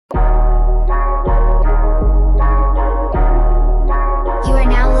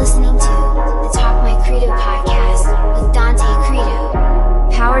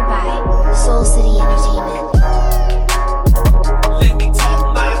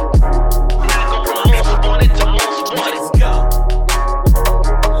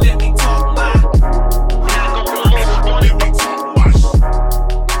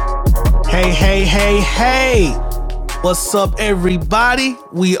What's up, everybody?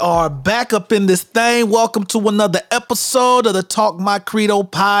 We are back up in this thing. Welcome to another episode of the Talk My Credo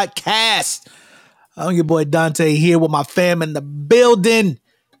podcast. I'm your boy Dante here with my fam in the building.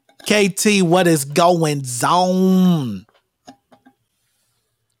 KT, what is going on?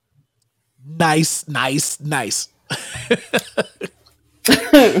 Nice.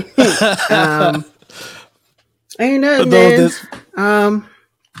 Ain't nothing, man.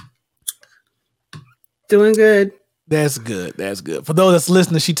 Doing good. That's good. For those that's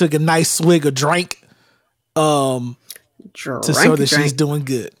listening, she took a nice swig of drink to show that she's doing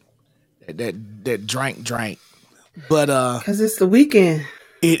good. That drank. But because it's the weekend.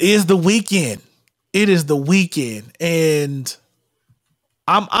 It is the weekend. And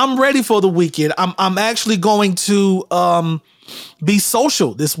I'm ready for the weekend. I'm actually going to be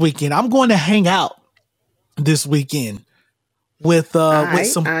social this weekend. I'm going to hang out this weekend with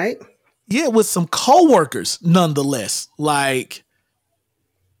some coworkers nonetheless. Like,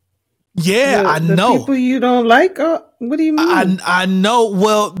 yeah, I know. People you don't like? What do you mean? I know.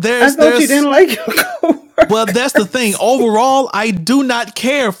 Well, I thought you didn't like your coworkers. Well, that's the thing. Overall, I do not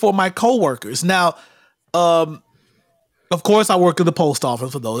care for my coworkers. Now, of course, I work at the post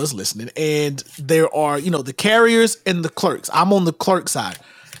office for those that's listening, and there are, the carriers and the clerks. I'm on the clerk side.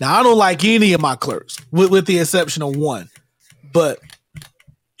 Now, I don't like any of my clerks, with the exception of one, but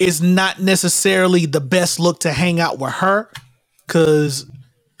it's not necessarily the best look to hang out with her because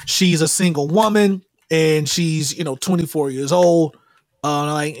she's a single woman and she's, 24 years old.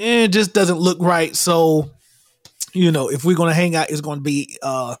 It just doesn't look right. So, if we're going to hang out, it's going to be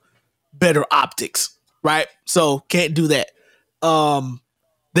better optics, right? So can't do that.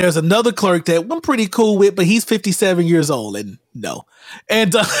 There's another clerk that I'm pretty cool with, but he's 57 years old and no.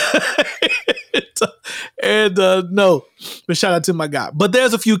 And no, but shout out to my guy. But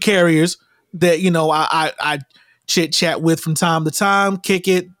there's a few carriers that, I chit chat with from time to time, kick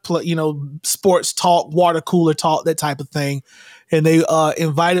it, sports talk, water cooler talk, that type of thing. And they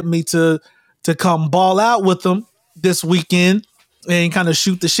invited me to come ball out with them this weekend and kind of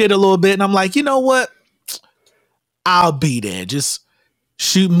shoot the shit a little bit. And I'm like, you know what? I'll be there. Just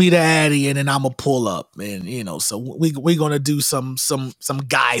shoot me the Addy and then I'm gonna pull up. And so we're gonna do some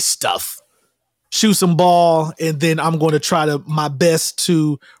guy stuff. Shoot some ball, and then I'm going to try my best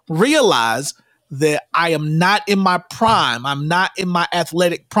to realize that I am not in my prime. I'm not in my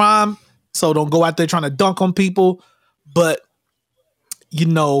athletic prime. So don't go out there trying to dunk on people. But,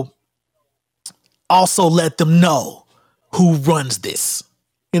 also let them know who runs this.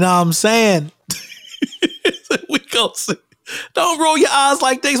 You know what I'm saying? We go see. Don't roll your eyes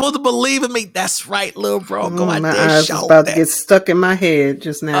like they supposed to believe in me. That's right, little bro. Go out my there. Eyes was about to get stuck in my head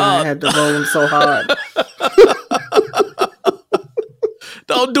just now. I had to roll them so hard.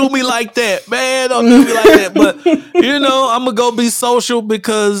 Don't do me like that, man. Don't do me like that. But I'm gonna go be social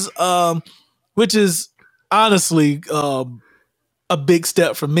because, which is honestly a big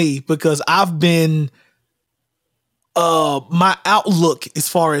step for me because I've been. My outlook as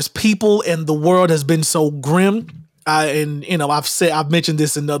far as people and the world has been so grim. I've mentioned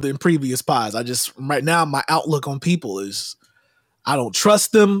this in previous pods. Right now my outlook on people is I don't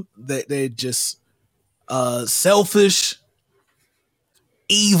trust them. They're just selfish,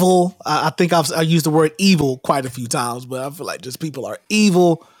 evil. I think I used the word evil quite a few times, but I feel like just people are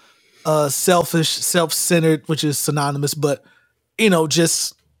evil, selfish, self-centered, which is synonymous. But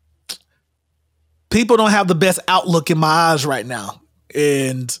just people don't have the best outlook in my eyes right now,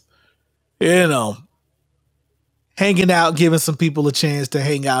 and hanging out, giving some people a chance to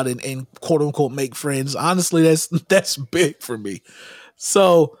hang out and quote unquote make friends. Honestly, that's big for me.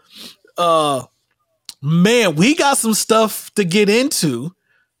 So, man, we got some stuff to get into.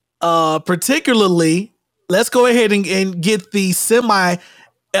 Particularly, let's go ahead and get the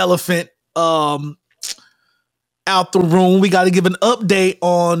semi-elephant out the room. We got to give an update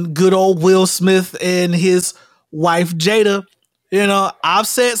on good old Will Smith and his wife Jada. I've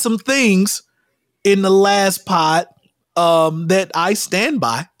said some things in the last pod that I stand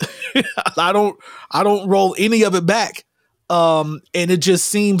by. I don't roll any of it back. And it just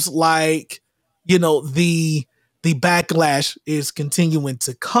seems like, the backlash is continuing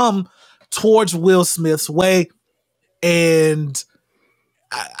to come towards Will Smith's way. And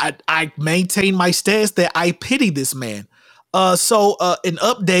I maintain my stance that I pity this man. So an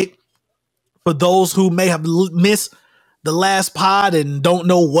update for those who may have missed the last pod and don't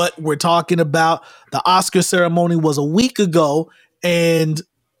know what we're talking about. The Oscar ceremony was a week ago, and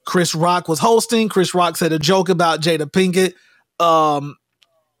Chris Rock was hosting. Chris Rock said a joke about Jada Pinkett. Jada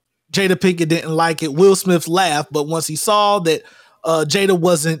Pinkett didn't like it. Will Smith laughed, but once he saw that Jada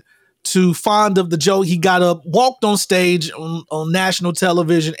wasn't too fond of the joke, he got up, walked on stage on national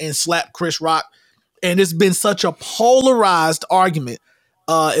television and slapped Chris Rock. And it's been such a polarized argument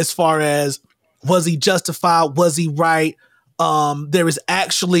as far as, was he justified? Was he right? There is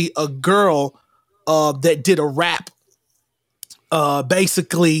actually a girl that did a rap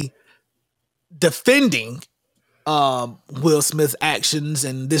basically defending Will Smith's actions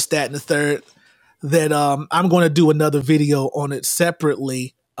and this, that, and the third, that I'm going to do another video on it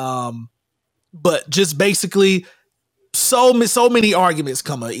separately. But just basically so many arguments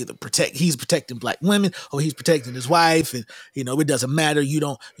come up. Either he's protecting black women, or he's protecting his wife, and it doesn't matter. You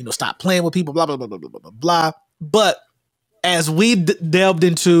don't stop playing with people, blah blah blah blah blah blah blah. But as we delved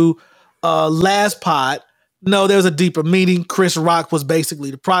into last pod, no, there's a deeper meaning. Chris Rock was basically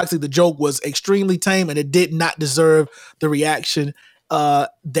the proxy. The joke was extremely tame, and it did not deserve the reaction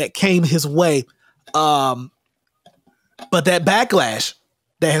that came his way. But that backlash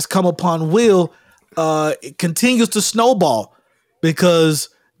that has come upon Will, it continues to snowball, because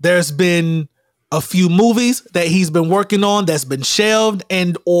there's been a few movies that he's been working on that's been shelved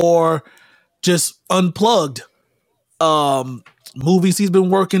and or just unplugged. Movies he's been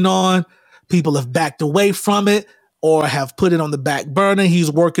working on, people have backed away from it or have put it on the back burner.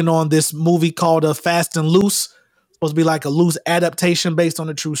 He's working on this movie called Fast and Loose. It's supposed to be like a loose adaptation based on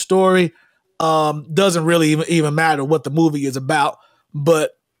a true story. Doesn't really even matter what the movie is about,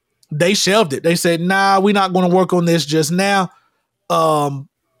 but they shelved it. They said, nah, we're not going to work on this just now.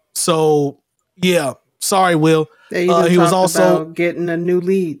 So yeah, sorry, Will. They even he was also about getting a new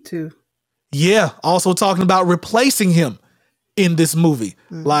lead too. Yeah, also talking about replacing him in this movie.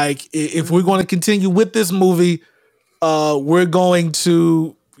 Mm-hmm. Like, if we're going to continue with this movie, we're going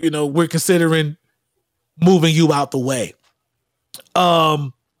to, we're considering moving you out the way.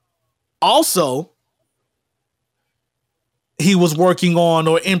 Also, he was working on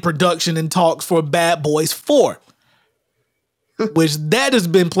or in production and talks for Bad Boys 4, which that has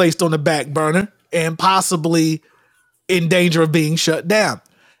been placed on the back burner and possibly in danger of being shut down.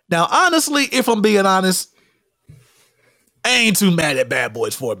 Now, honestly, if I'm being honest, I ain't too mad at Bad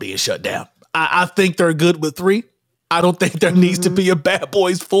Boys 4 being shut down. I think they're good with 3. I don't think there needs to be a Bad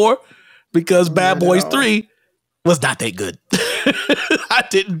Boys 4, because Bad Boys 3 was not that good.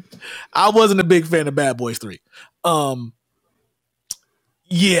 I wasn't a big fan of Bad Boys 3.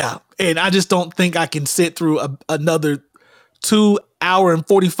 Yeah, and I just don't think I can sit through another 2 hour and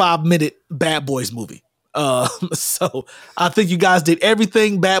 45 minute Bad Boys movie. So I think you guys did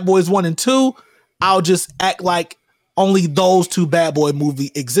everything. Bad Boys 1 and 2. I'll just act like only those 2 Bad Boy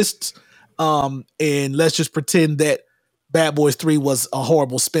movie exists. And let's just pretend that Bad Boys 3 was a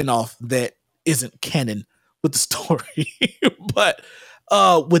horrible spinoff that isn't canon with the story. But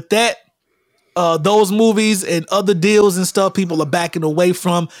with that, those movies and other deals and stuff people are backing away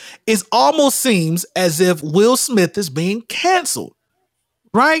from, it almost seems as if Will Smith is being canceled,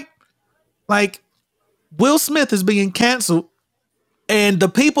 right? Like, Will Smith is being canceled, and the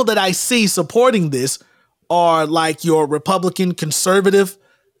people that I see supporting this are like your Republican conservative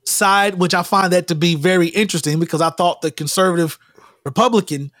side, which I find that to be very interesting, because I thought the conservative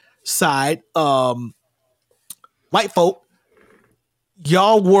Republican side, white folk,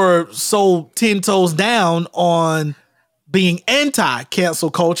 y'all were so 10 toes down on being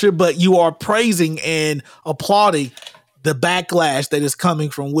anti-cancel culture, but you are praising and applauding the backlash that is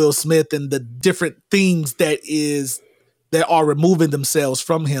coming from Will Smith and the different things that are removing themselves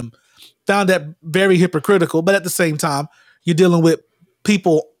from him. Found that very hypocritical, but at the same time, you're dealing with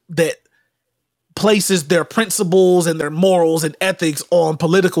people that places their principles and their morals and ethics on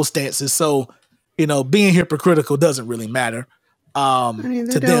political stances. So, being hypocritical doesn't really matter.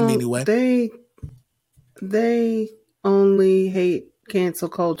 To them anyway. They only hate cancel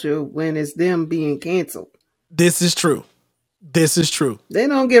culture when it's them being canceled. This is true. They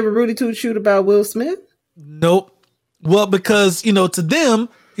don't give a Rudy Toot shoot about Will Smith. Nope. Well, because, to them,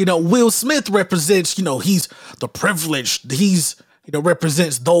 Will Smith represents, he's the privileged. He's,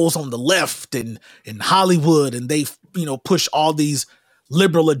 represents those on the left and in Hollywood, and they, push all these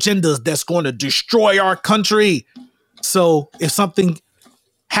liberal agendas that's going to destroy our country. So if something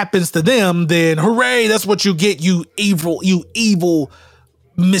happens to them, then hooray, that's what you get, you evil,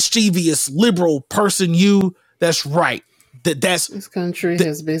 mischievous, liberal person, that's right. This country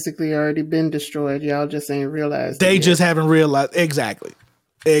has basically already been destroyed. Y'all just ain't realized. They just haven't realized. Exactly.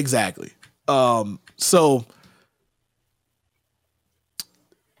 So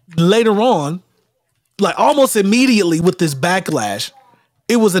later on, like almost immediately with this backlash,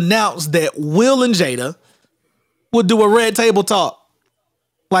 it was announced that Will and Jada would do a Red Table Talk.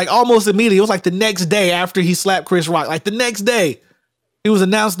 Like almost immediately. It was like the next day after he slapped Chris Rock. Like the next day, It was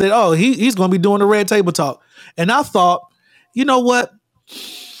announced that, oh, he's going to be doing the Red Table Talk. And I thought, you know what?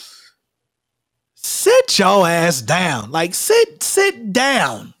 Sit your ass down. Like, sit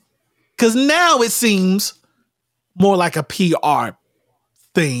down. Because now it seems more like a PR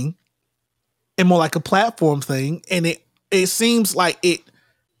thing and more like a platform thing. And it seems like it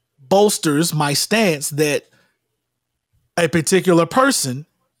bolsters my stance that a particular person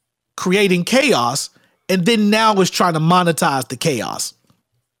creating chaos and then now is trying to monetize the chaos.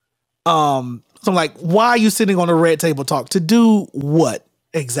 So I'm like, why are you sitting on a Red Table Talk? To do what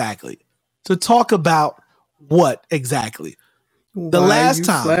exactly? To talk about what exactly? The Why last you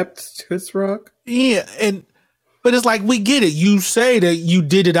time slapped Chris Rock? Yeah, but it's like, we get it. You say that you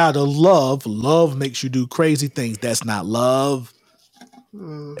did it out of love. Love makes you do crazy things. That's not love.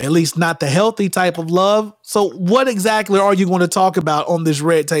 At least not the healthy type of love. So what exactly are you going to talk about on this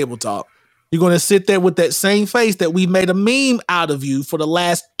Red Table Talk? You're going to sit there with that same face that we made a meme out of you for the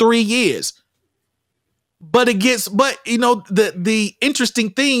last 3 years. But the interesting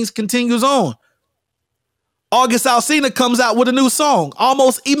things continues on. August Alsina comes out with a new song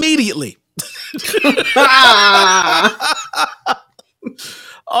almost immediately.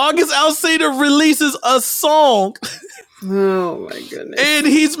 August Alsina releases a song. Oh my goodness! And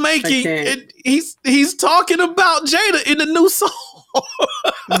he's making it. He's talking about Jada in the new song.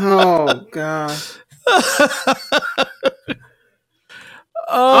 Oh god!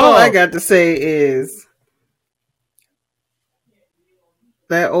 All I got to say is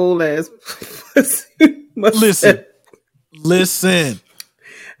that old ass listen.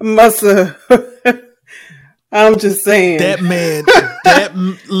 Must have. I'm just saying that man.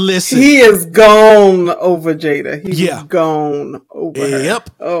 Listen, he is gone over Jada. He's gone over her. Yep.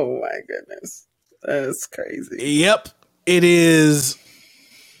 Oh my goodness, that's crazy. Yep, it is.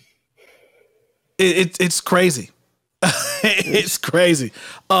 It's crazy. It's crazy.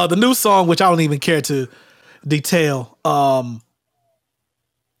 The new song, which I don't even care to detail.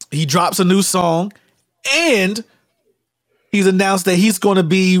 He drops a new song, and he's announced that he's going to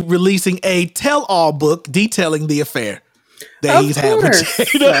be releasing a tell-all book detailing the affair that he's had with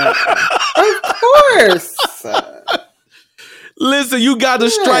Jada. Of course. Listen, you got to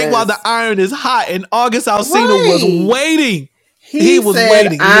strike while the iron is hot, and August Alsina was waiting. He was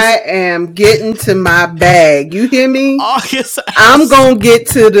waiting. I am getting to my bag. You hear me? I'm going to get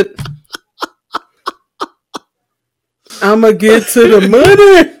to the... I'm going to get to the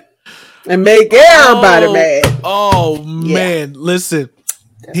money and make everybody mad. Oh, man. Listen,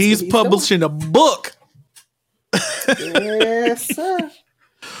 he's publishing a book. Yes, sir.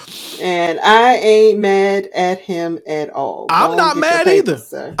 And I ain't mad at him at all. I'm not mad either.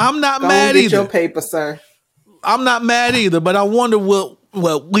 I'm not mad either. Get your paper, sir. I'm not mad either, but I wonder well,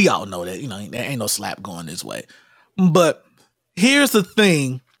 we all know that, there ain't no slap going this way. But here's the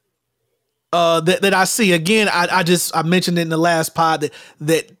thing that I see. Again, I mentioned it in the last pod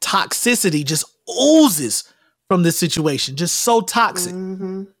that toxicity just oozes from this situation. Just so toxic.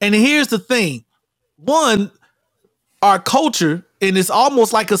 Mm-hmm. And here's the thing. One, our culture, and it's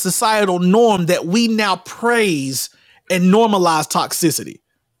almost like a societal norm that we now praise and normalize toxicity.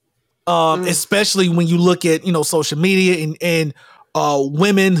 Especially when you look at, social media and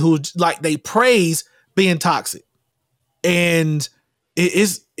women who they praise being toxic, and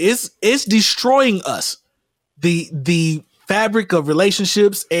it's destroying us, the fabric of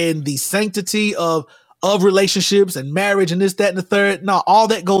relationships and the sanctity of relationships and marriage and this, that, and the third. No, all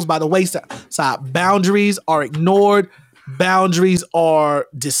that goes by the wayside. Boundaries are ignored. Boundaries are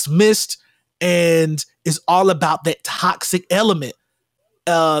dismissed, and it's all about that toxic element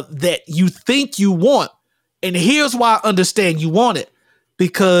that you think you want. And here's why I understand you want it.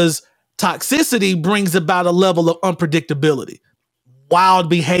 Because toxicity brings about a level of unpredictability, wild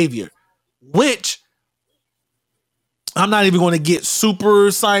behavior, which I'm not even going to get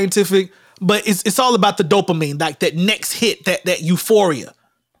super scientific, but it's all about the dopamine, like that next hit, that euphoria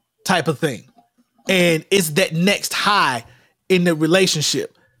type of thing. And it's that next high in the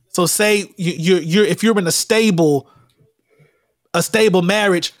relationship. So say you're if you're in a stable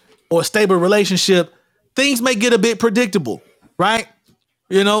marriage or a stable relationship, things may get a bit predictable, right?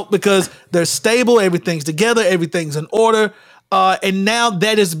 Because they're stable, everything's together, everything's in order. And now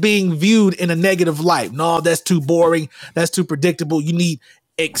that is being viewed in a negative light. No, that's too boring. That's too predictable. You need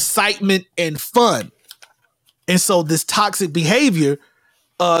excitement and fun. And so this toxic behavior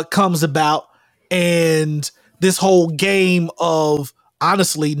comes about, and this whole game of,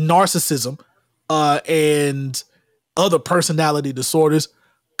 honestly, narcissism and other personality disorders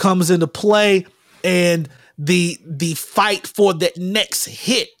comes into play, and the fight for that next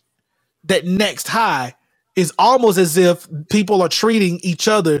hit, that next high, It's almost as if people are treating each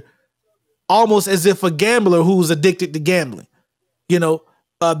other almost as if a gambler who's addicted to gambling. You know,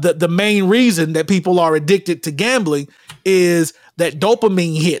 the main reason that people are addicted to gambling is that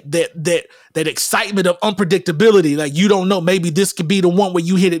dopamine hit, that excitement of unpredictability. Like, you don't know, maybe this could be the one where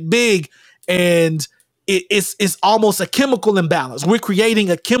you hit it big, and it's almost a chemical imbalance. We're creating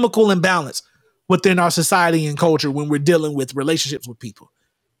a chemical imbalance within our society and culture when we're dealing with relationships with people.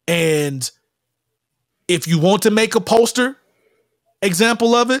 And if you want to make a poster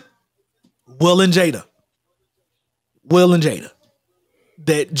example of it, Will and Jada.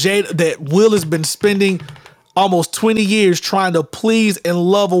 That Will has been spending almost 20 years trying to please and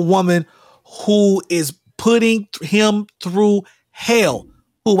love a woman who is putting him through hell,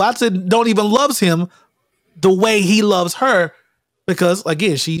 who I said don't even loves him the way he loves her, because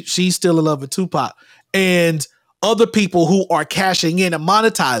again, she's still in love with Tupac, and other people who are cashing in and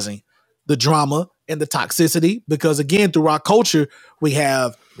monetizing the drama and the toxicity, because again, through our culture, we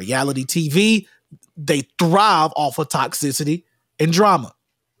have reality TV. They thrive off of toxicity and drama.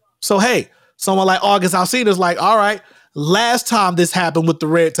 So, hey, someone like August Alsina's like, all right, last time this happened with the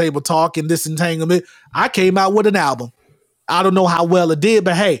Red Table Talk and this entanglement, I came out with an album. I don't know how well it did,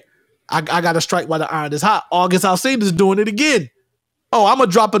 but hey, I got to strike while the iron is hot. August Alsina's doing it again. Oh, I'm going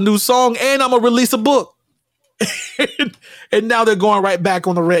to drop a new song and I'm going to release a book. And now they're going right back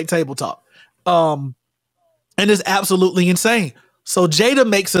on the Red Table Talk. And it's absolutely insane. So Jada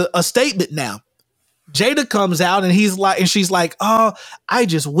makes a statement now. Jada comes out and she's like, oh, I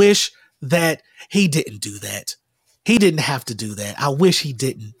just wish that he didn't do that. He didn't have to do that. I wish he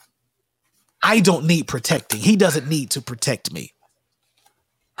didn't. I don't need protecting. He doesn't need to protect me.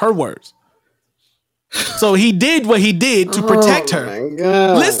 Her words. So he did what he did to protect her.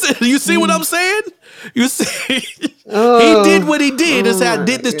 Listen, you see what I'm saying? You see, he did what he did and said, I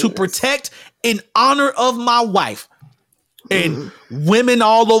did this to protect in honor of my wife. And women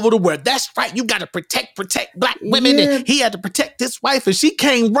all over the world. That's right. You got to protect black women. Yeah. And he had to protect his wife. And she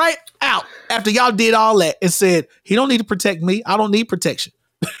came right out after y'all did all that and said, he don't need to protect me. I don't need protection.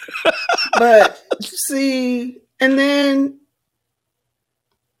 But see, and then,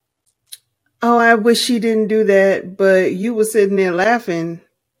 oh, I wish she didn't do that. But you were sitting there laughing.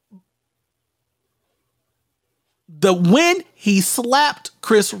 When he slapped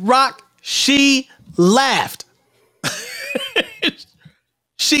Chris Rock, she laughed.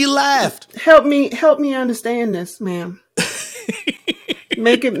 She laughed. Help me understand this, ma'am.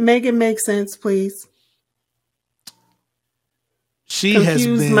 make it make sense, please.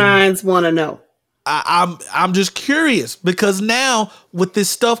 Confused minds want to know. I'm just curious, because now with this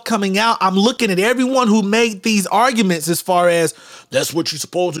stuff coming out, I'm looking at everyone who made these arguments as far as that's what you're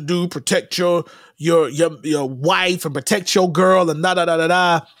supposed to do, protect your wife and protect your girl and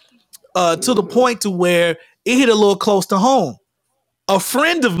to the point to where it hit a little close to home. A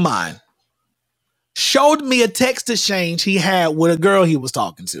friend of mine showed me a text exchange he had with a girl he was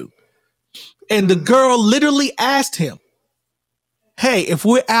talking to. And the girl literally asked him, hey, if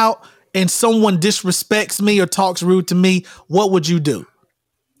we're out and someone disrespects me or talks rude to me, what would you do?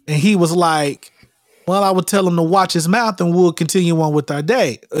 And he was like, well, I would tell him to watch his mouth and we'll continue on with our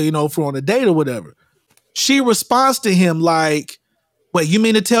day, if we're on a date or whatever. She responds to him like, wait, you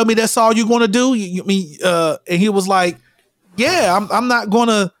mean to tell me that's all you're going to do? You mean, and he was like, yeah, I'm not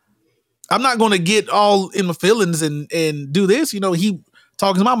gonna get all in my feelings and do this. He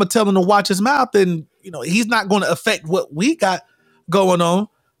talking about, I'm gonna tell him to watch his mouth, and he's not gonna affect what we got going on.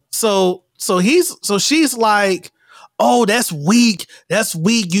 So she's like, oh, that's weak. That's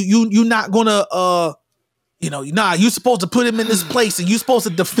weak. You're not gonna you're supposed to put him in this place and you're supposed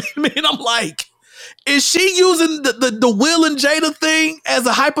to defend me. And I'm like, is she using the Will and Jada thing as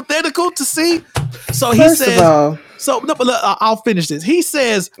a hypothetical to see? So he says, I'll finish this. He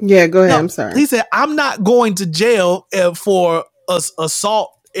says, yeah, go ahead. No, I'm sorry. He said, I'm not going to jail for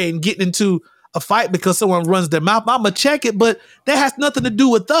assault and getting into a fight because someone runs their mouth. I'm going to check it, but that has nothing to do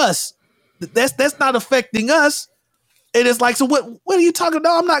with us. That's not affecting us. And it's like, so what are you talking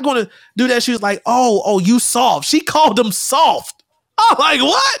about? I'm not going to do that. She was like, oh, you soft. She called him soft. I'm like,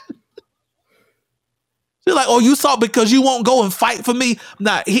 what? She's like, oh, you soft because you won't go and fight for me.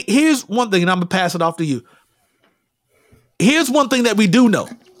 Now, here's one thing, and I'm going to pass it off to you. Here's one thing that we do know.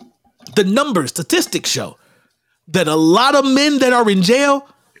 The statistics show that a lot of men that are in jail,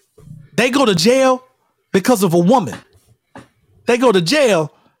 they go to jail because of a woman. They go to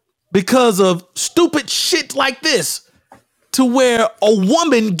jail because of stupid shit like this, to where a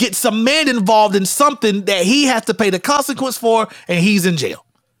woman gets a man involved in something that he has to pay the consequence for, and he's in jail.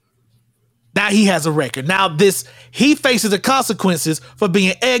 Now he has a record. Now he faces the consequences for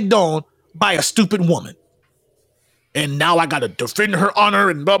being egged on by a stupid woman. And now I gotta defend her honor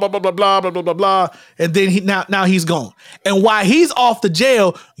and blah blah blah blah blah blah blah blah blah. And then now he's gone. And while he's off the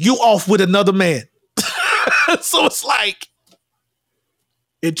jail, you off with another man. So it's like,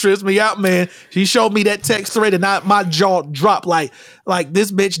 it trips me out, man. She showed me that text thread and my jaw dropped like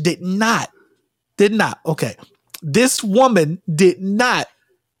this bitch did not. Okay. This woman did not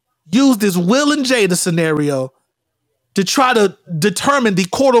use this Will and Jada scenario to try to determine the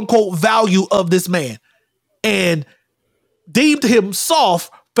quote unquote value of this man and deemed him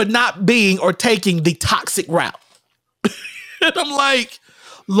soft for not being or taking the toxic route. And I'm like,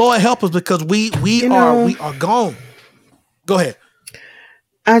 Lord help us, because we are gone. Go ahead.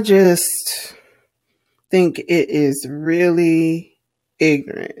 I just think it is really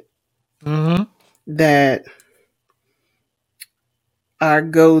ignorant that our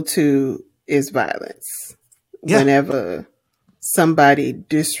go-to is violence. Yeah. Whenever somebody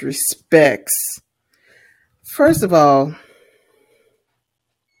disrespects, first of all,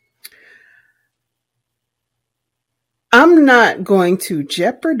 I'm not going to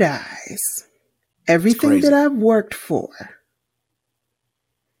jeopardize everything that I've worked for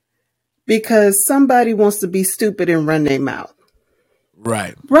because somebody wants to be stupid and run their mouth.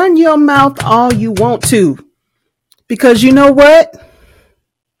 Right. Run your mouth all you want to. Because you know what?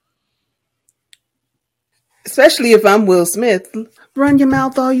 Especially if I'm Will Smith, run your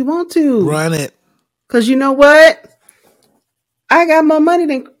mouth all you want to. Run it. Because you know what? He got more money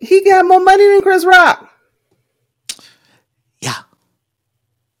than Chris Rock. Yeah.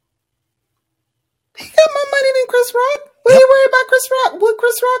 He got more money than Chris Rock. What are you worried about Chris Rock? What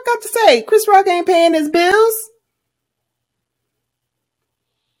Chris Rock got to say? Chris Rock ain't paying his bills.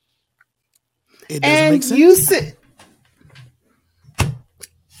 It doesn't make sense.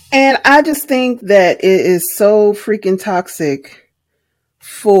 And I just think that it is so freaking toxic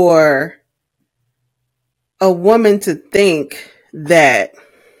for a woman to think that,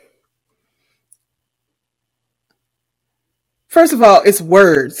 first of all, it's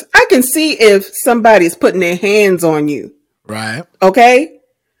words. I can see if somebody's putting their hands on you. Right. Okay?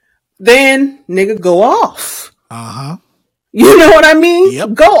 Then, nigga, go off. Uh-huh. You know what I mean?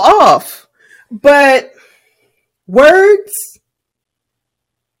 Yep. Go off. But words?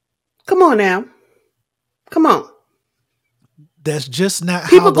 Come on now. Come on. That's just not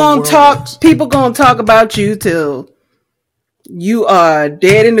people how the gonna world talk. works. People gonna talk about you till you are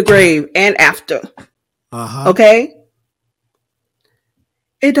dead in the grave and after. Okay.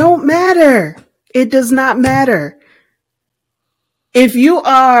 It don't matter. It does not matter. If you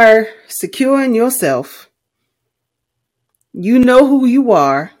are secure in yourself, you know who you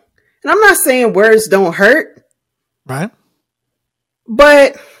are. And I'm not saying words don't hurt. Right.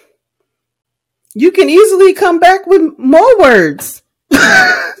 But you can easily come back with more words.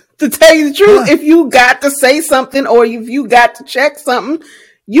 To tell you the truth, if you got to say something or if you got to check something,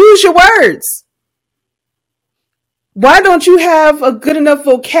 use your words. Why don't you have a good enough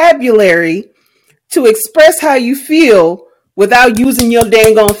vocabulary to express how you feel without using your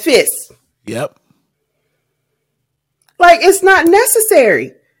dang on fists? Yep. Like, it's not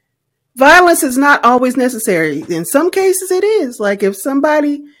necessary. Violence is not always necessary. In some cases, it is. Like, if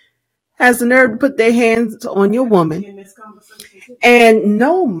somebody has the nerve to put their hands on your woman, and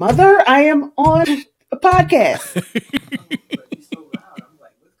no, mother, I am on a podcast.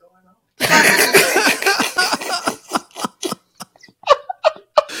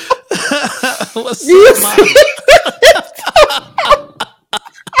 What's up, Mom?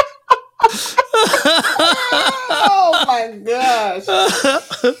 Oh my gosh.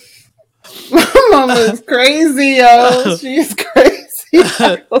 My mama is crazy, yo. She's crazy.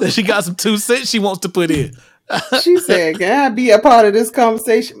 She got some 2 cents she wants to put in. She said, can I be a part of this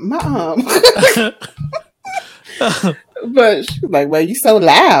conversation? Mom. But she was like, well, you so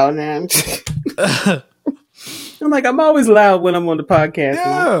loud now. I'm like, I'm always loud when I'm on the podcast.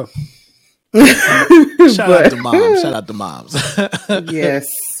 Yeah. Shout out to moms. Shout out to moms. Yes.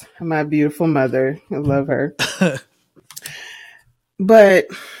 My beautiful mother. I love her. But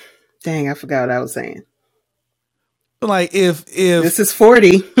dang, I forgot what I was saying. Like if this is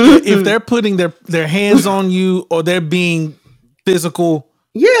 40, if they're putting their hands on you or they're being physical,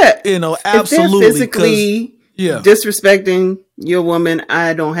 yeah, you know, absolutely, if they're physically disrespecting your woman,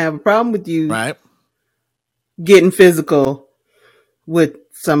 I don't have a problem with you getting physical with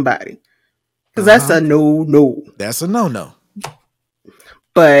somebody, because that's a no. That's a no.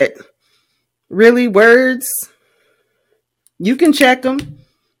 But really, words, you can check them.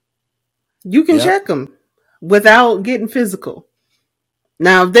 You can check them without getting physical.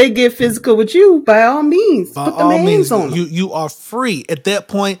 Now, if they get physical with you, by all means, put them hands on them. You are free at that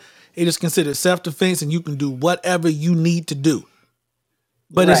point. it is considered self-defense and you can do whatever you need to do.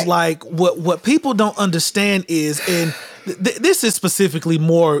 But Right. it's like what people don't understand is, and this is specifically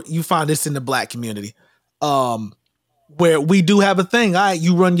more, you find this in the black community, where we do have a thing. All right,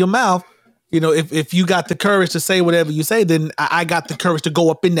 you run your mouth. You know, if you got the courage to say whatever you say, then I got the courage to go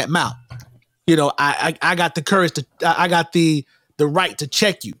up in that mouth. You know, I got the courage to, I got the right to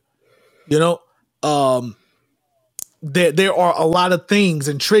check you. You know, there are a lot of things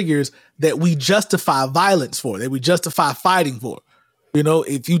and triggers that we justify violence for, that we justify fighting for. You know,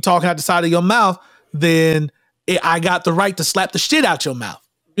 if you talk out the side of your mouth, then I got the right to slap the shit out your mouth.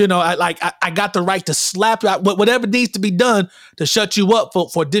 You know, I got the right to slap out whatever needs to be done to shut you up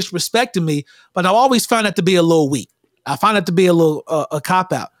for disrespecting me. But I've always found that to be a little weak. I find it to be a little a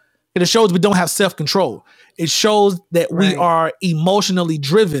cop out. And it shows we don't have self-control. It shows that we are emotionally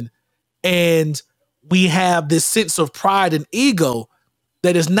driven, and we have this sense of pride and ego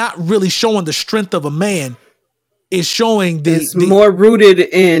that is not really showing the strength of a man. It's showing it's more rooted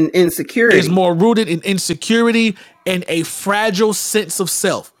in insecurity. It's more rooted in insecurity and a fragile sense of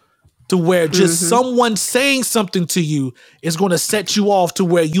self, to where just someone saying something to you is going to set you off to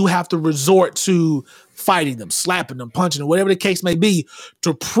where you have to resort to fighting them, slapping them, punching them, whatever the case may be,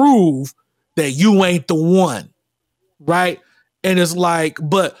 to prove that you ain't the one. Right. And it's like,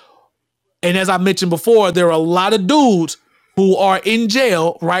 and as I mentioned before, there are a lot of dudes who are in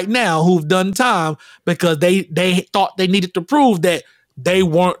jail right now who've done time because they thought they needed to prove that they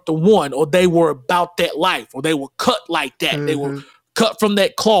weren't the one, or they were about that life, or they were cut like that. They were cut from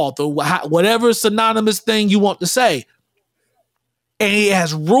that cloth, or whatever synonymous thing you want to say. And it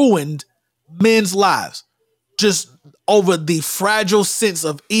has ruined men's lives just over the fragile sense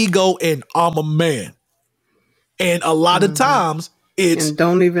of ego and I'm a man. And a lot of times and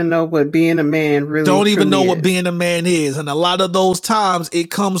don't even know what being a man really don't even know is. what being a man is. And a lot of those times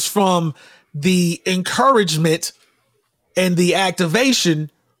it comes from the encouragement and the activation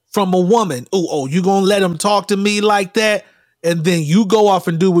from a woman. Oh, you gonna let him talk to me like that? And then you go off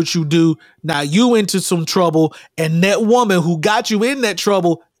and do what you do. Now you into some trouble, and that woman who got you in that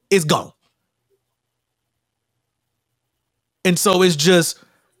trouble is gone. And so it's just,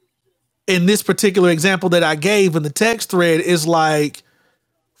 in this particular example that I gave in the text thread, is like,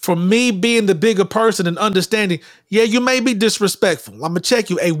 for me being the bigger person and understanding, yeah, you may be disrespectful. I'm gonna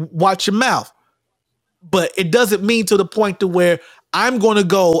check you. Hey, watch your mouth. But it doesn't mean to the point to where I'm going to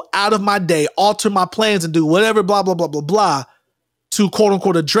go out of my day, alter my plans, and do whatever, blah, blah, blah, blah, blah, to quote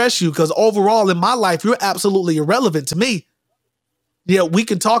unquote address you. Because overall in my life, you're absolutely irrelevant to me. Yeah, we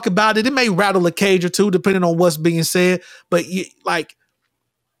can talk about it. It may rattle a cage or two, depending on what's being said. But I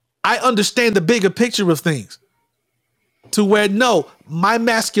understand the bigger picture of things, to where, no, my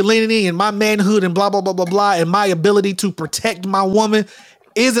masculinity and my manhood and blah, blah, blah, blah, blah, and my ability to protect my woman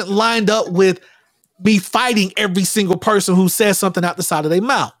isn't lined up with me fighting every single person who says something out the side of their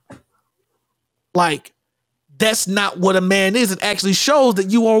mouth. Like, that's not what a man is. It actually shows that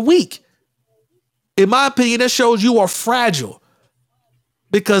you are weak. In my opinion, that shows you are fragile,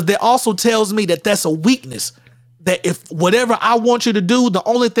 because that also tells me that that's a weakness. That if whatever I want you to do, the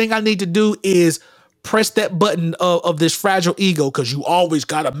only thing I need to do is press that button of this fragile ego, because you always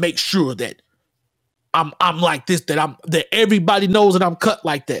got to make sure that I'm like this, that everybody knows that I'm cut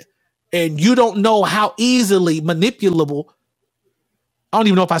like that. And you don't know how easily manipulable. I don't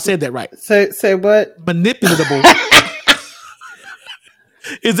even know if I said that right. Say what? Manipulable.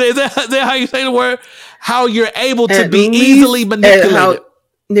 Is that how you say the word? How you're able to be easily manipulated.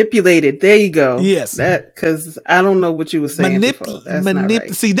 Manipulated. There you go. Yes. That, because I don't know what you were saying before. That's not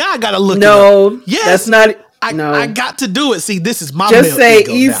right. See, now I gotta look. No. Yes. That's not. I got to do it. See, this is my just say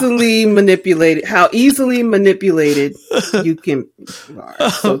easily manipulated. How easily manipulated you can.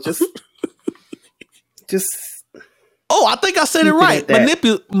 So just. Oh, I think I said it right.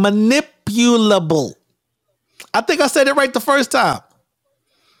 Manipulable. I think I said it right the first time.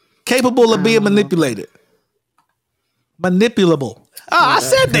 Capable of being manipulated. Manipulable. Oh, I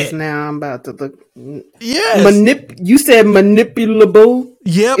said that. Now I'm about to look. Yes. You said manipulable.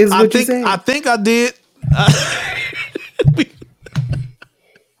 Yep. Is what you said. I think I did.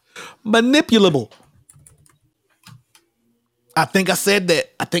 Manipulable. I think I said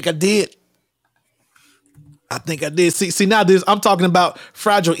that. I think I did. See now this, I'm talking about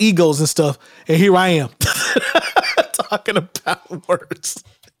fragile egos and stuff, and here I am talking about words.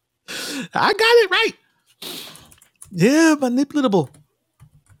 I got it right. Yeah, manipulatable.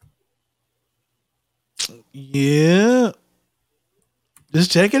 Yeah.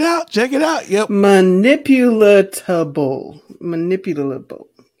 Just check it out. Yep. Manipulatable.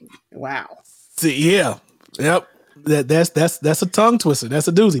 Wow. See, yeah. Yep. That's a tongue twister. That's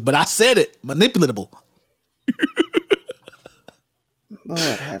a doozy. But I said it. Manipulatable. Lord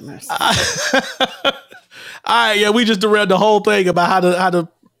have mercy. All right, yeah, we just derailed the whole thing about how to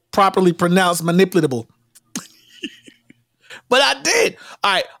properly pronounce manipulatable. But I did.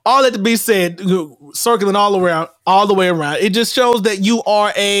 All right, all that to be said, circling all the way around. It just shows that you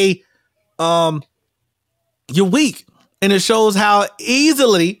are you're weak, and it shows how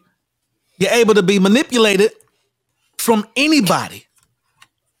easily you're able to be manipulated from anybody.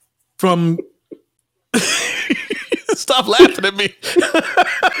 From stop laughing at me.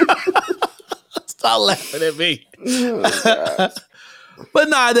 Stop laughing at me. Oh, but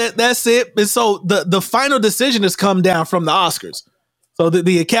nah, that's it. And so the final decision has come down from the Oscars. So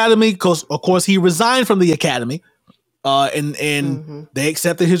the Academy, of course, he resigned from the Academy, and they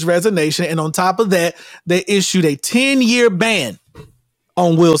accepted his resignation. And on top of that, they issued a 10-year ban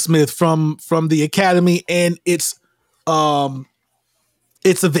on Will Smith from the Academy and its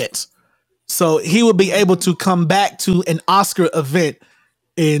events. So he will be able to come back to an Oscar event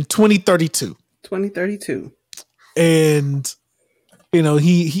in 2032. 2032. And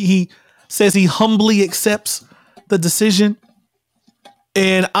he says he humbly accepts the decision.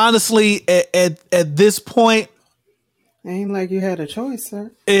 And honestly, at this point, ain't like you had a choice,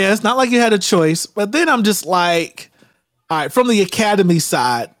 sir. Yeah, it's not like you had a choice. But then I'm just like, all right, from the Academy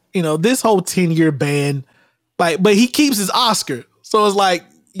side, this whole 10-year ban, but he keeps his Oscar. So it's like,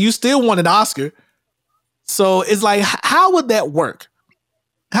 you still want an Oscar. So it's like, how would that work?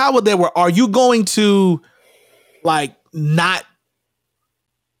 How would that work? Are you going to not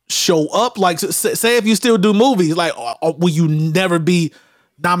show up? Like, say if you still do movies, will you never be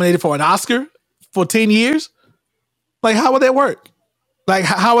nominated for an Oscar for 10 years? Like, how would that work? Like,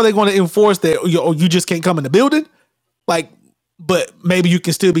 how are they going to enforce that? Or you just can't come in the building? Like, but maybe you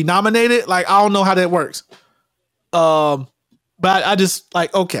can still be nominated? Like, I don't know how that works. But I just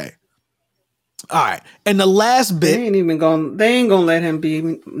okay. All right. And the last bit. They ain't gonna let him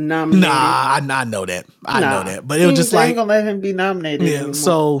be nominated. Nah, I know that. I know that. But it was just they ain't gonna let him be nominated. Yeah.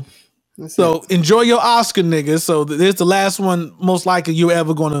 Anymore. So enjoy your Oscar, niggas. So there's the last one most likely you're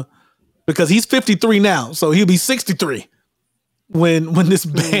ever gonna, because he's 53 now. So he'll be 63 when this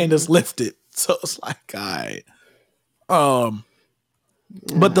ban is lifted. So it's like, all right.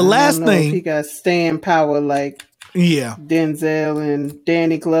 But the last thing, if he got staying power like Denzel and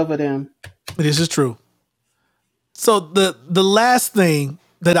Danny Glover them. This is true. So the last thing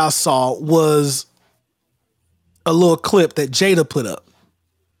that I saw was a little clip that Jada put up.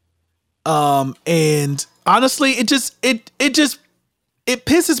 And honestly, it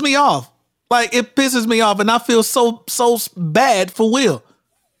pisses me off. Like, it pisses me off, and I feel so bad for Will.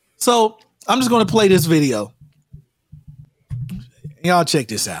 So I'm just going to play this video. Y'all check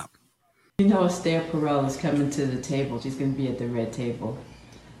this out. Esther Perel is coming to the table. She's going to be at the red table.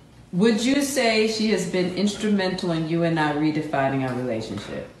 Would you say she has been instrumental in you and I redefining our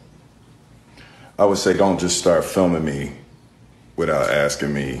relationship? I would say don't just start filming me without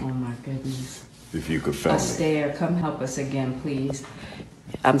asking me. Oh my goodness. If you could film me. Esther, come help us again, please.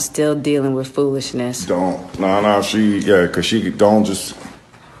 I'm still dealing with foolishness. Because she don't just.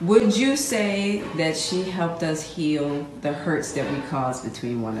 Would you say that she helped us heal the hurts that we caused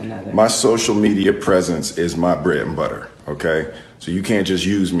between one another? My social media presence is my bread and butter, okay? So you can't just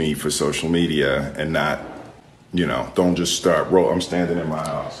use me for social media and not, don't just start rolling. I'm standing in my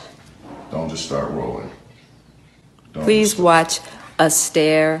house. Don't just start rolling. Please watch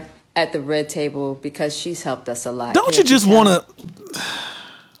Esther at the red table because she's helped us a lot. Don't you just want to...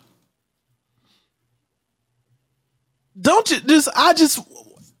 Don't you just...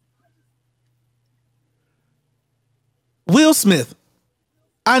 Will Smith,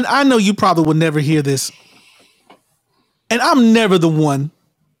 I know you probably will never hear this, and I'm never the one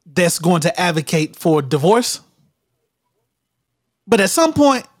that's going to advocate for divorce. But at some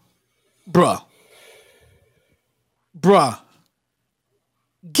point, bruh,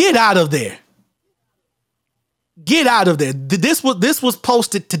 get out of there. Get out of there. This was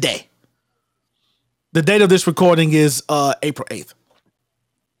posted today. The date of this recording is April 8th.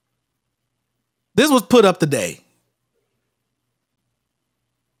 This was put up today.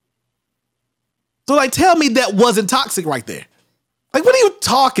 So tell me that wasn't toxic right there. Like, what are you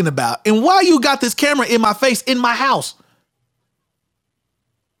talking about? And why you got this camera in my face in my house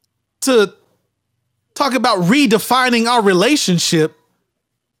to talk about redefining our relationship?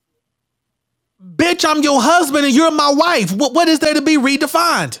 Bitch, I'm your husband and you're my wife. What is there to be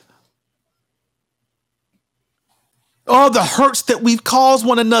redefined? All the hurts that we've caused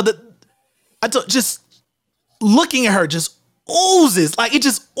one another. Just looking at her just oozes. Like, it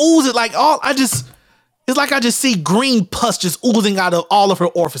just oozes. Like, it's It's like I just see green pus just oozing out of all of her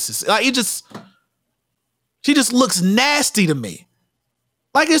orifices. Like she just looks nasty to me.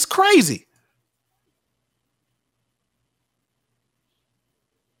 Like it's crazy.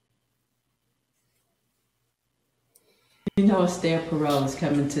 You know, Esther Perel is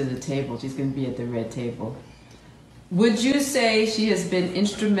coming to the table. She's going to be at the red table. Would you say she has been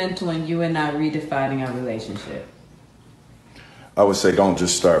instrumental in you and I redefining our relationship? I would say don't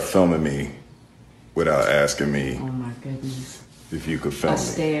just start filming me without asking me. Oh my goodness. If you could film me.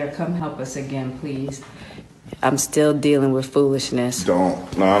 Esther, come help us again, please. I'm still dealing with foolishness.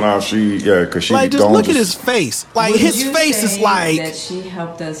 Because she like, just don't look at his face. Like, Would his you face is say like that she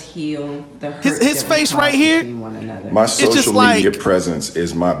helped us heal the hurt his that we face caused right here. between one another. My It's just social like- media presence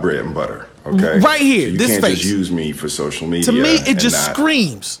is my bread and butter. Okay, Right here, So you this can't face. just use me for social media. To me, it and just not-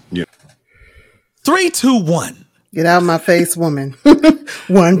 screams. Yeah. 3, 2, 1. Get out of my face, woman. 1, 2, 3.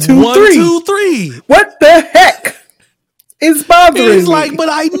 1, 2, 3. What the heck is bothering It's me? like, but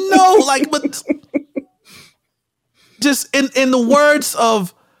I know, like, but just in the words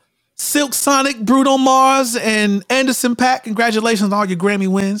of Silk Sonic, Bruno Mars, and Anderson .Paak, congratulations on all your Grammy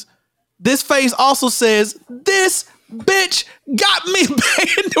wins. This face also says, "This bitch got me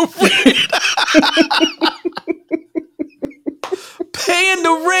paying the rent, paying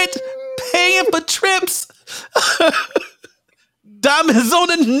the rent, paying for trips, diamonds on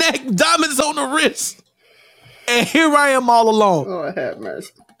the neck, diamonds on the wrist, and here I am all alone." Lord have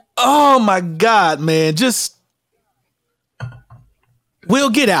mercy. Oh my God, man. Just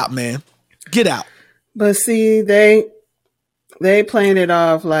Will, get out, man. Get out. But see, they playing it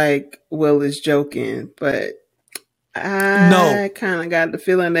off like Will is joking, but I kind of got the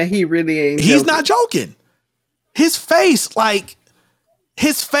feeling that he really ain't. He's joking. not joking. His face,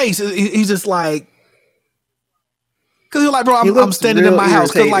 he's just like, because he's like, bro, He I'm looks standing in real my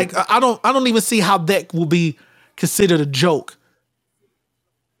house. Because irritated. like, I don't even see how that will be considered a joke.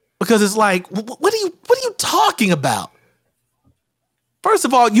 Because it's like, what are you talking about? First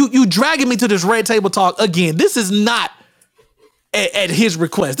of all, you dragging me to this red table talk again. This is not at his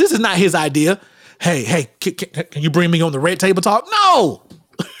request. This is not his idea. Hey, can you bring me on the red table talk? No.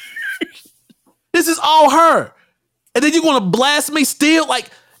 This is all her. And then you're going to blast me still? Like,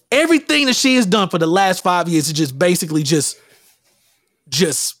 everything that she has done for the last 5 years is just basically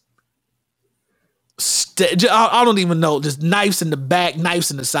I don't even know. Just knives in the back, knives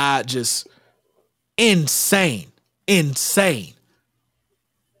in the side. Just insane.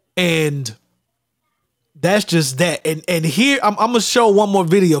 And that's just that. And here, I'm going to show one more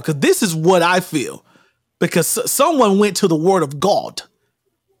video because this is what I feel. Because someone went to the word of God.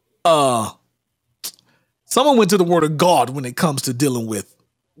 Someone went to the word of God when it comes to dealing with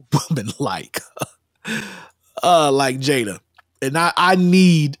women like Jada. And I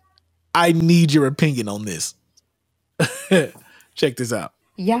need your opinion on this. Check this out.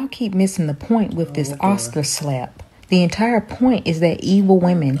 Y'all keep missing the point with this Oscar slap. The entire point is that evil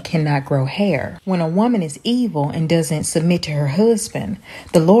women cannot grow hair. When a woman is evil and doesn't submit to her husband,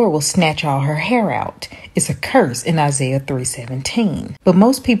 the Lord will snatch all her hair out. It's a curse in Isaiah 3:17. But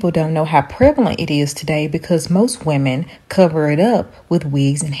most people don't know how prevalent it is today because most women cover it up with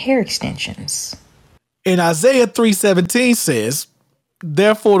wigs and hair extensions. And Isaiah 3:17 says,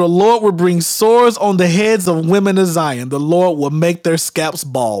 "Therefore the Lord will bring sores on the heads of women of Zion. The Lord will make their scalps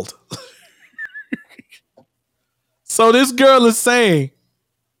bald." So this girl is saying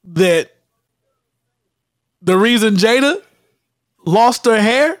that the reason Jada lost her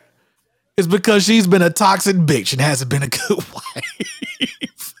hair is because she's been a toxic bitch and hasn't been a good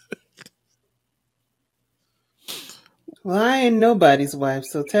wife. Well, I ain't nobody's wife,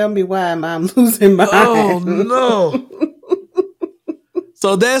 so tell me why I'm losing my Oh no.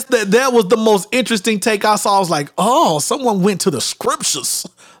 So that was the most interesting take I saw. I was like, oh, someone went to the scriptures.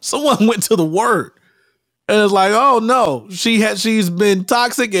 Someone went to the word. And it's like, oh no, she's been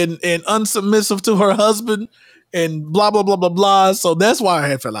toxic and unsubmissive to her husband and blah blah blah blah blah. So that's why her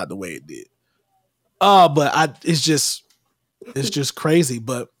hair fell out the way it did. But it's just crazy.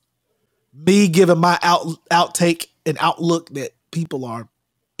 But me giving my outtake and outlook that people are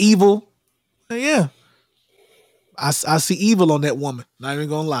evil, yeah, I see evil on that woman. Not even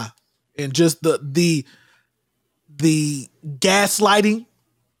gonna lie, and just the gaslighting.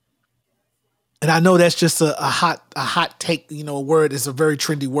 And I know that's just a hot take, a word. It's a very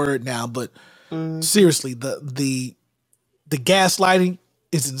trendy word now, but seriously, the gaslighting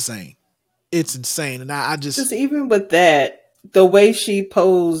is insane. It's insane. And I just even with that, the way she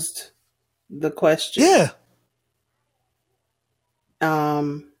posed the question. Yeah.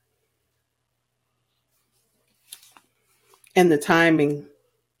 And the timing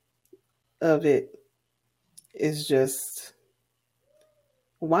of it, is just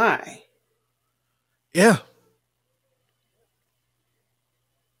why. Yeah.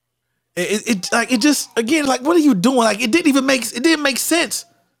 It just, again, like, what are you doing? Like, it didn't make sense.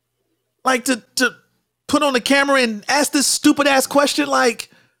 Like, to put on the camera and ask this stupid ass question. Like,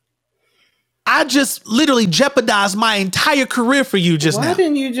 I just literally jeopardized my entire career for you just now. Why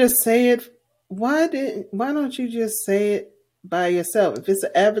didn't you just say it? Why don't you just say it by yourself? If it's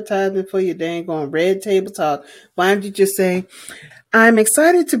an advertisement for your dang on Red Table Talk, why don't you just say, I'm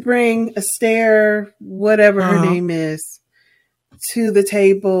excited to bring Esther, whatever her name is, to the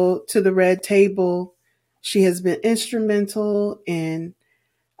table, to the red table. She has been instrumental in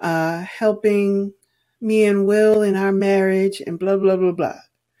helping me and Will in our marriage and blah, blah, blah, blah.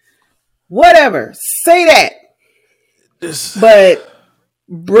 Whatever. Say that. But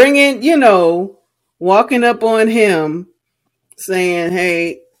bringing, walking up on him saying,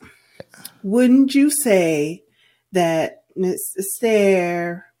 hey, wouldn't you say that Miss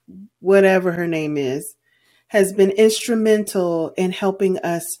Esther, whatever her name is, has been instrumental in helping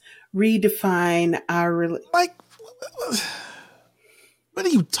us redefine our relationship? Like, what are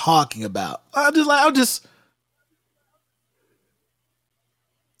you talking about? I'll just.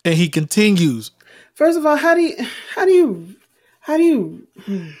 And he continues. First of all, how do you?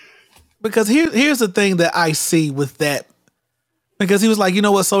 Because here's the thing that I see with that. Because he was like, you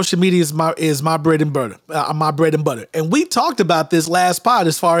know what, social media is my bread and butter, and we talked about this last pod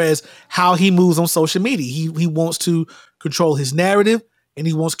as far as how he moves on social media. He wants to control his narrative, and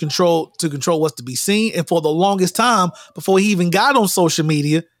he wants to control what's to be seen. And for the longest time, before he even got on social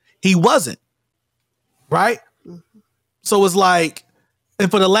media, he wasn't, right. So it's like,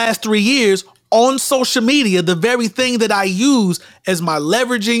 and for the last 3 years on social media, the very thing that I use as my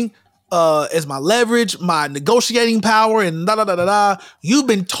leverage, my negotiating power, and you've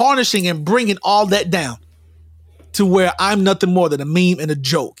been tarnishing and bringing all that down to where I'm nothing more than a meme and a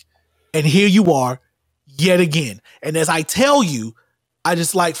joke. And here you are yet again. And as I tell you, I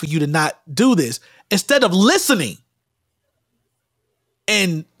just like for you to not do this. Instead of listening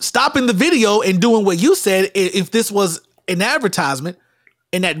and stopping the video and doing what you said, if this was an advertisement,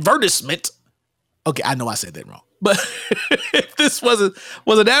 an advertisement, okay, I know I said that wrong. But if this was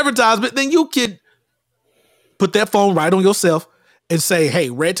an advertisement, then you could put that phone right on yourself and say,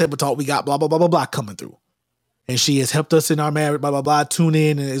 hey, Red Table Talk, we got blah, blah, blah, blah, blah coming through. And she has helped us in our marriage, blah, blah, blah. Tune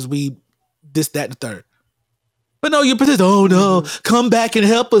in as we this, that, and the third. But no, you persist. Oh, no, come back and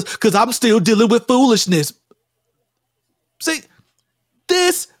help us because I'm still dealing with foolishness. See,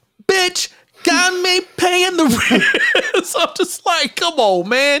 this bitch got me paying the rent. So I'm just like, come on,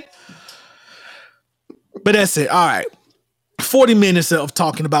 man. But that's it. All right. 40 minutes of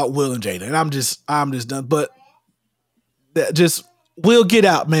talking about Will and Jada. And I'm just done. But just, Will, get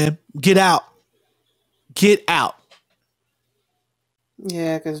out, man. Get out. Get out.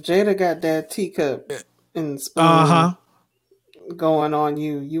 Yeah, because Jada got that teacup and spoon going on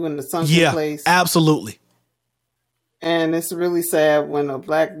you in the sunken place. Yeah, absolutely. And it's really sad when a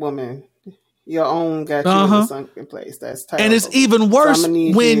black woman, your own, got you in the sunken place. That's terrible. And it's even worse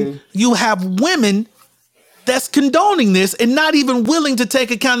when you have women that's condoning this and not even willing to take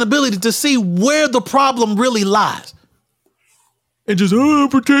accountability to see where the problem really lies. And just,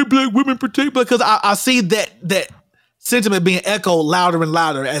 protect black women, protect black. Because I see that sentiment being echoed louder and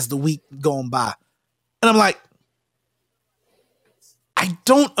louder as the week going by. And I'm like, I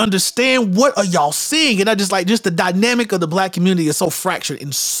don't understand, what are y'all seeing? And I just the dynamic of the black community is so fractured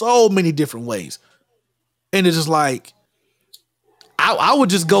in so many different ways. And it's just like, I would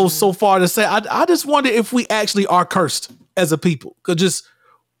just go so far to say, I just wonder if we actually are cursed as a people. Because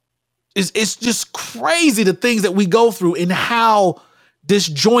it's just crazy the things that we go through and how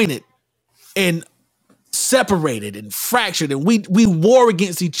disjointed and separated and fractured. And we war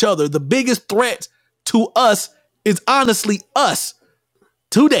against each other. The biggest threat to us is honestly us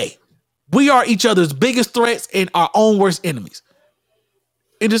today. We are each other's biggest threats and our own worst enemies.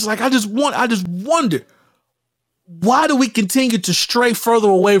 And it's like, I just wonder, why do we continue to stray further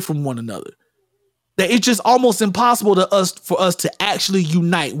away from one another? That it's just almost impossible for us to actually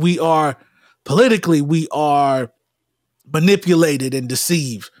unite. We are manipulated and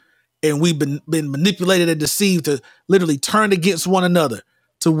deceived. And we've been manipulated and deceived to literally turn against one another,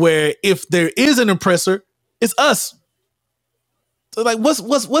 to where if there is an oppressor, it's us. So like,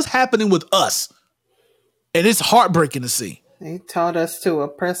 what's happening with us? And it's heartbreaking to see. They taught us to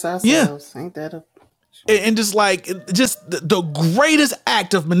oppress ourselves. Yeah. Ain't that and just the greatest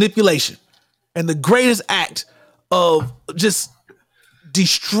act of manipulation and the greatest act of just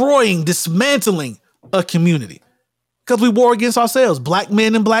dismantling a community. Because we war against ourselves, black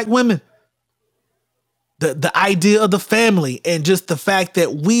men and black women. the idea of the family and just the fact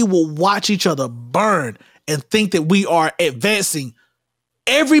that we will watch each other burn and think that we are advancing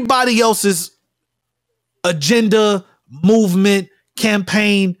everybody else's agenda, movement,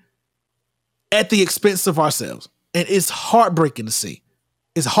 campaign at the expense of ourselves. And it's heartbreaking to see.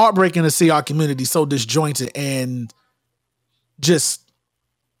 It's heartbreaking to see our community so disjointed and just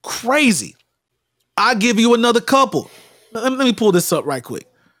crazy. I'll give you another couple. Let me pull this up right quick.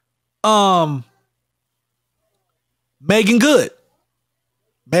 Megan Good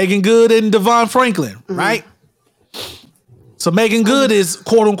and Devon Franklin, right? So Megan Good is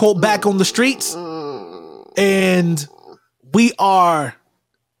quote unquote back on the streets, and we are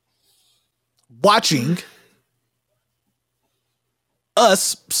watching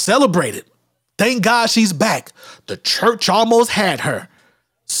us celebrate it. Thank God she's back. The church almost had her.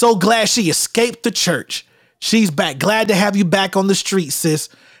 So glad she escaped the church. She's back. Glad to have you back on the street, sis.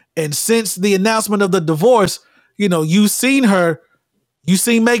 And since the announcement of the divorce, you know, you've seen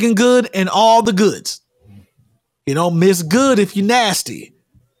Megan Good and all the goods. You know, Miss Good if you nasty.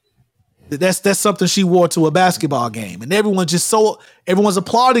 That's something she wore to a basketball game. And everyone's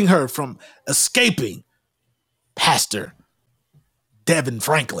applauding her from escaping Pastor Devin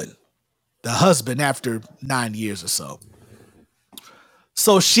Franklin, the husband after 9 years or so.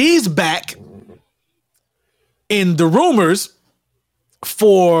 So she's back in the rumors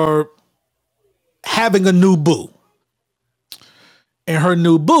for having a new boo. And her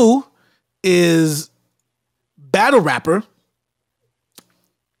new boo is battle rapper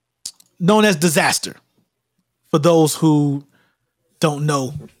known as Disaster. For those who don't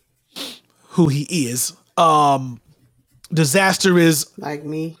know who he is, Disaster is like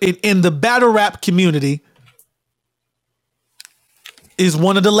me in the battle rap community, is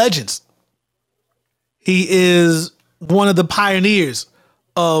one of the legends. He is one of the pioneers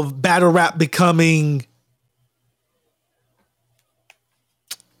of battle rap becoming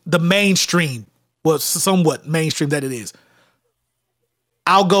the mainstream, well, somewhat mainstream that it is.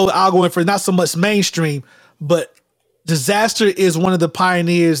 I'll go in for not so much mainstream, but Disaster is one of the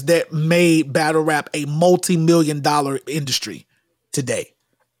pioneers that made battle rap a multi-million-dollar industry today,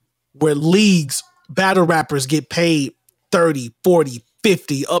 where leagues, battle rappers get paid 30, 40,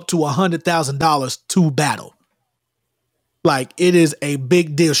 50, up to $100,000 to battle. Like, it is a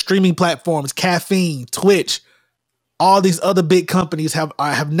big deal. Streaming platforms, Caffeine, Twitch, all these other big companies have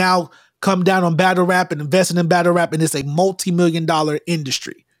now come down on battle rap and invested in battle rap, and it's a multi-million-dollar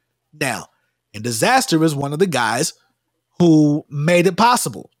industry now. And Disaster is one of the guys who made it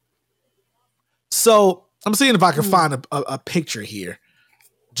possible. So I'm seeing if I can find a picture here,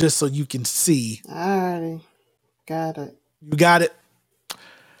 just so you can see. I got it. You got it?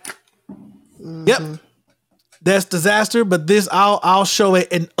 Mm-hmm. Yep. That's Disaster, but this I'll show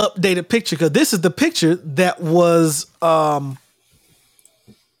it an updated picture, because this is the picture that was uploaded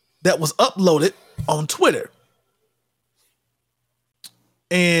on Twitter.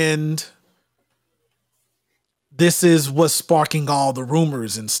 And this is what's sparking all the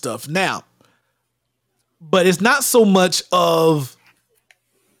rumors and stuff now. But it's not so much of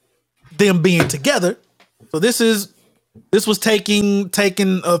them being together. So this was taken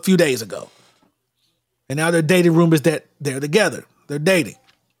a few days ago. And now they're dating rumors that they're together. They're dating,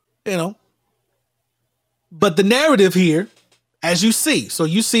 you know. But the narrative here, as you see, so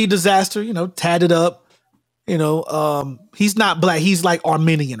you see Disaster, you know, tatted up, you know, he's not black. He's like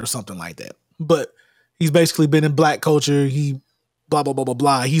Armenian or something like that. But he's basically been in black culture. He blah, blah, blah, blah,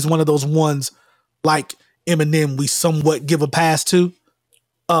 blah. He's one of those ones like Eminem we somewhat give a pass to.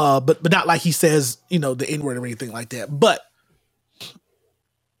 But not like he says, you know, the N-word or anything like that. But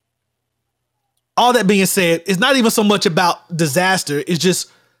all that being said, it's not even so much about Disaster. It's just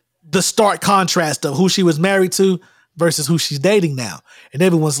the stark contrast of who she was married to versus who she's dating now. And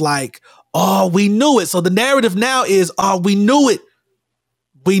everyone's like, oh, we knew it. So the narrative now is, oh, we knew it.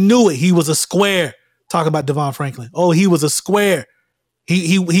 We knew it. He was a square. Talking about Devon Franklin. Oh, he was a square.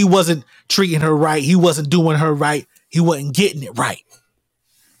 He wasn't treating her right. He wasn't doing her right. He wasn't getting it right.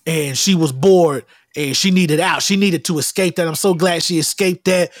 And she was bored and she needed out. She needed to escape that. I'm so glad she escaped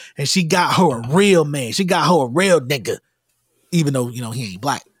that. And she got her a real man. She got her a real nigga. Even though, you know, he ain't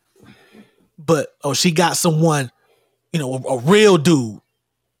black. But, oh, she got someone, you know, a real dude.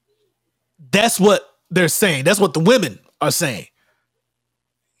 That's what they're saying. That's what the women are saying.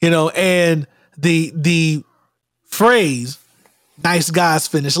 You know, and the phrase, nice guys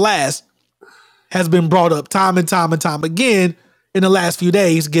finish last, has been brought up time and time and time again in the last few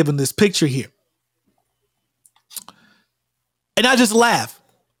days, given this picture here. And I just laugh.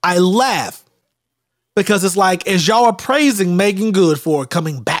 I laugh because it's like, as y'all are praising Megan Good for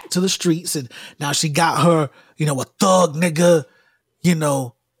coming back to the streets, and now she got her, a thug nigga,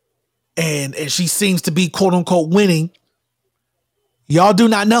 and she seems to be quote unquote winning. Y'all do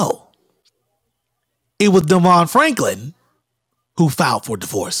not know. It was Devon Franklin who filed for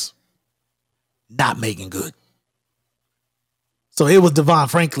divorce, not Meagan Good. So it was Devon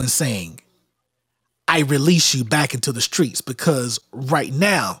Franklin saying, I release you back into the streets because right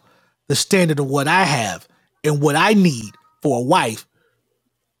now, the standard of what I have and what I need for a wife,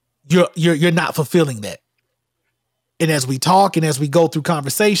 you're not fulfilling that. And as we talk and as we go through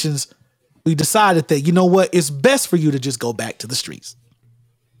conversations, we decided that, you know what, it's best for you to just go back to the streets.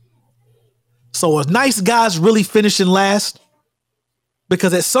 So a nice guy's really finishing last,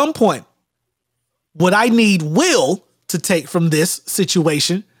 because at some point, what I need Will to take from this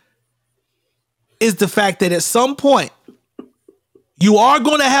situation is the fact that at some point, you are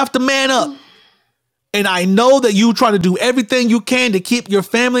going to have to man up. And I know that you try to do everything you can to keep your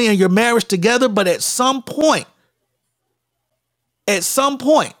family and your marriage together, but at some point,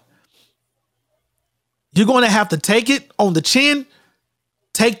 you're going to have to take it on the chin,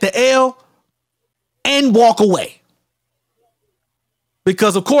 take the L, and walk away.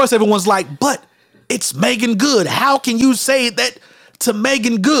 Because, of course, everyone's like, but it's Meagan Good. How can you say that to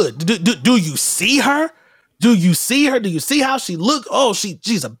Meagan Good? Do you see her? Do you see her? Do you see how she look? Oh,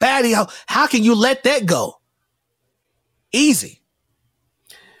 she's a baddie. How can you let that go? Easy.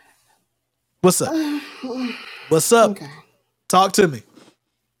 What's up? What's up? Okay. Talk to me.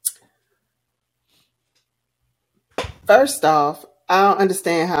 First off, I don't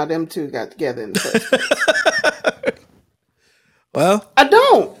understand how them two got together in the first place. Well, I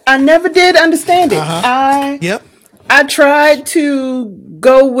don't. I never did understand it. Yep. I tried to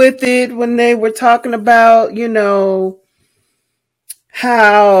go with it when they were talking about,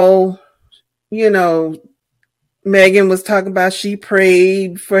 how, Meagan was talking about she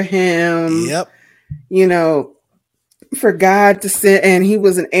prayed for him. Yep. For God to send, and he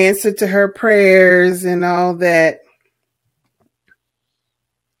was an answer to her prayers and all that.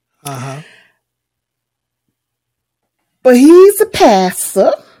 But he's a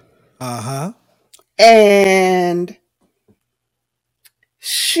pastor. And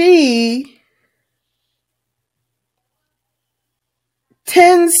she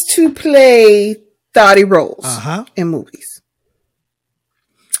tends to play thotty roles in movies.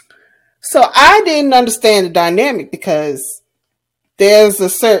 So I didn't understand the dynamic because there's a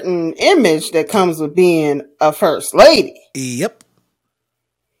certain image that comes with being a first lady. Yep.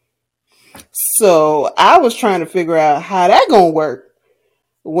 So I was trying to figure out how that gonna work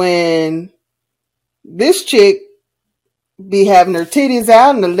when this chick be having her titties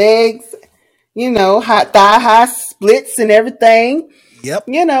out and the legs, hot thigh high splits and everything. Yep.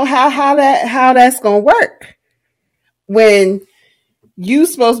 How that's gonna work when you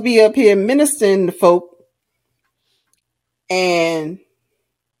supposed to be up here ministering to folk and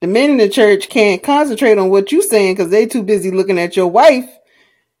the men in the church can't concentrate on what you saying because they too busy looking at your wife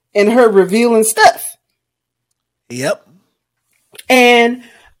and her revealing stuff. Yep. And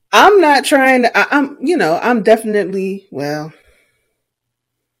I'm not trying to, I'm definitely,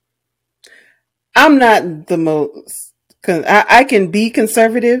 I'm not the most, I can be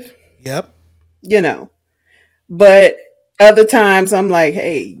conservative. Yep. But other times I'm like,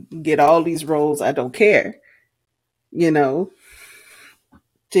 hey, get all these roles. I don't care. Titty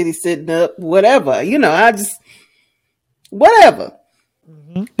sitting up, whatever, I just, whatever.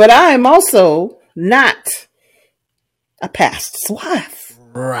 But I am also not a pastor's wife.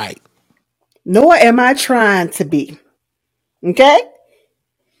 Right. Nor am I trying to be. Okay?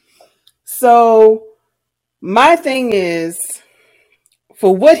 So my thing is,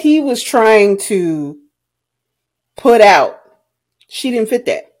 for what he was trying to put out, she didn't fit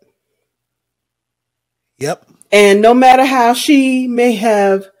that. Yep. And no matter how she may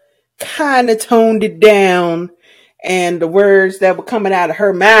have kind of toned it down, and the words that were coming out of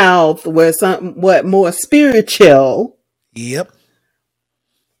her mouth were somewhat more spiritual. Yep.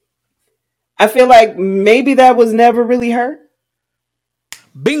 I feel like maybe that was never really her.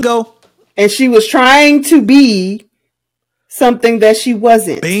 Bingo. And she was trying to be something that she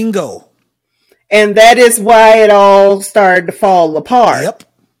wasn't. Bingo. And that is why it all started to fall apart. Yep.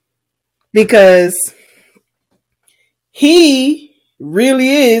 Because he really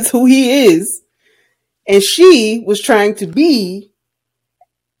is who he is. And she was trying to be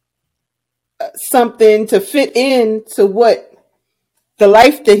something to fit into what the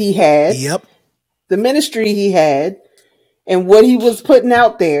life that he had. Yep. The ministry he had and what he was putting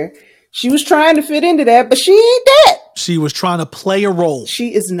out there. She was trying to fit into that, but she ain't that. She was trying to play a role.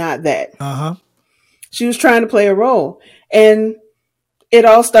 She is not that. She was trying to play a role. And it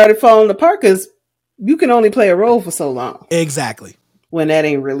all started falling apart because you can only play a role for so long Exactly. when that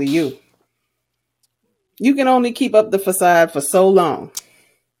ain't really you. You can only keep up the facade for so long.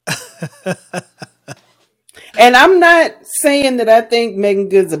 And I'm not saying that I think Megan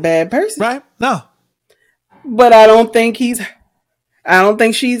Good's a bad person, Right? No. but I don't think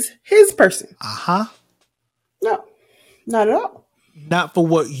she's his person. Uh-huh. No, not at all. Not for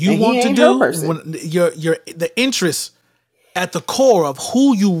what you And he want to ain't her do. person. When your the interest at the core of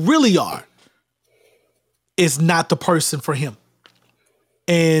who you really are is not the person for him.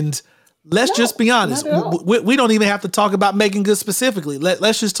 And let's just be honest. not at all. We don't even have to talk about Megan Good specifically.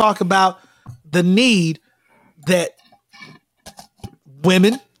 Let's just talk about the need that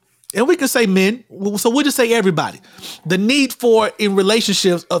women, and we can say men, so we'll just say everybody, the need for in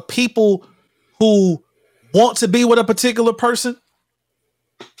relationships of people who want to be with a particular person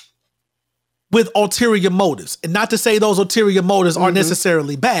with ulterior motives. And not to say those ulterior motives are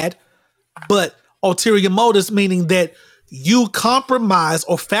necessarily bad, but ulterior motives meaning that you compromise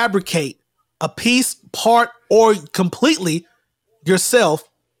or fabricate a piece, part, or completely yourself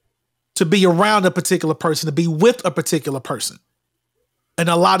to be around a particular person, to be with a particular person. And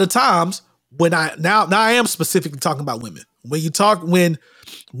a lot of times when now I am specifically talking about women. When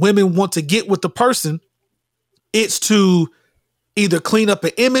women want to get with the person, it's to either clean up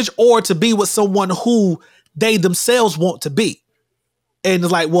an image or to be with someone who they themselves want to be. And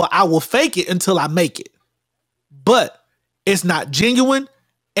it's like, well, I will fake it until I make it. But it's not genuine.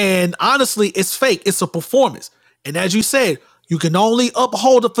 And honestly, it's fake. It's a performance. And as you said, you can only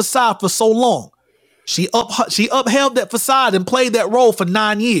uphold a facade for so long. She upheld that facade and played that role for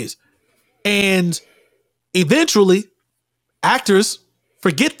 9 years. And eventually, actors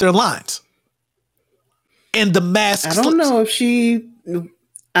forget their lines. And the mask I don't know if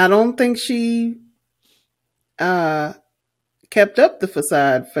I don't think she kept up the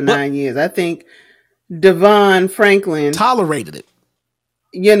facade for 9 years. I think Devon Franklin tolerated it.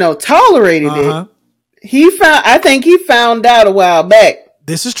 Tolerated it. I think he found out a while back.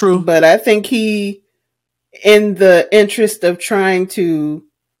 This is true. But I think he, in the interest of trying to,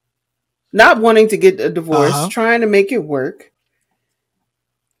 not wanting to get a divorce, trying to make it work,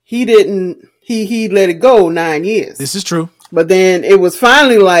 he let it go 9 years. This is true. But then it was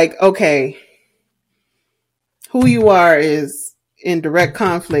finally like, okay, who you are is in direct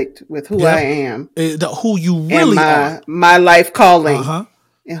conflict with who I am. Who you really are. My life calling.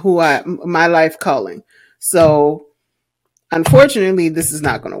 And my life calling. So, unfortunately, this is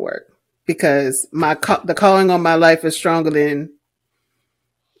not going to work because the calling on my life is stronger than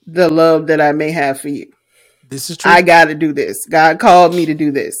the love that I may have for you. This is true. I got to do this. God called me to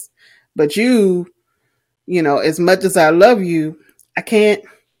do this. But you know, as much as I love you, I can't.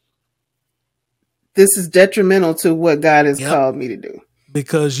 This is detrimental to what God has called me to do.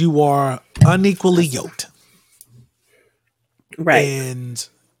 Because you are unequally yoked. Right. And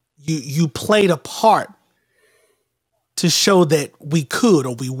you played a part to show that we could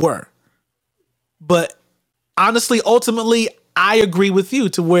or we were. But honestly, ultimately, I agree with you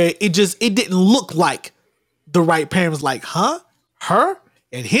to where it didn't look like the right parent was like, huh? Her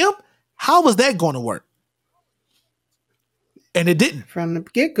and him? How was that going to work? And it didn't. From the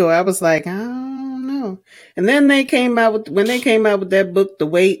get-go, I was like, I don't know. And then when they came out with that book, The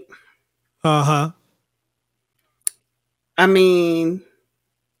Wait. I mean,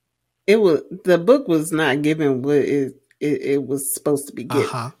 the book was not given what it was supposed to be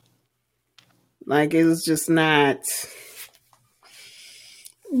given. Like it was just never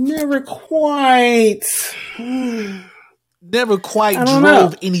quite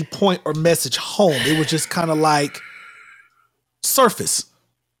drove any point or message home. It was just kind of like surface.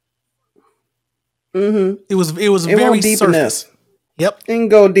 It was very deep surface. Enough. Yep. Didn't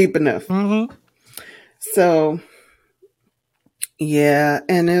go deep enough. So yeah,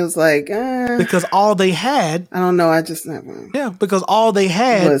 and it was like because all they had, I don't know. I just never. Yeah, because all they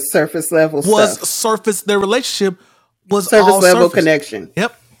had was surface level. Surface. Their relationship was surface level connection.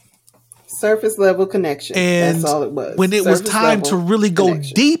 Yep. Surface level connection. And that's all it was. When it was time to really go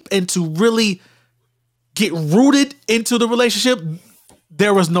deep and to really get rooted into the relationship,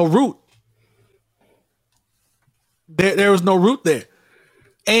 there was no root. There was no root there.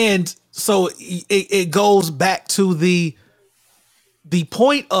 And so it goes back to the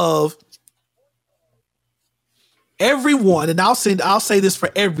point of everyone, and I'll say this for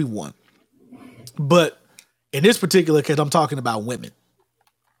everyone, but in this particular case, I'm talking about women.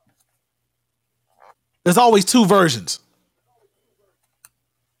 There's always two versions.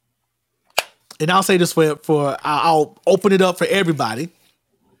 And I'll say this for I'll open it up for everybody.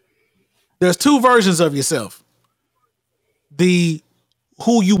 There's two versions of yourself. The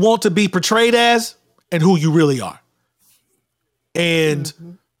who you want to be portrayed as and who you really are. And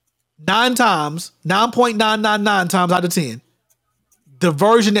 9.999 times out of 10, the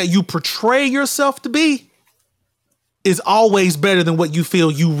version that you portray yourself to be is always better than what you feel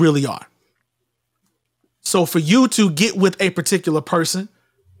you really are. So for you to get with a particular person,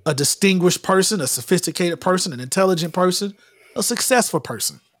 a distinguished person, a sophisticated person, an intelligent person, a successful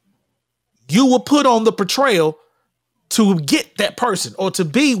person, you will put on the portrayal to get that person or to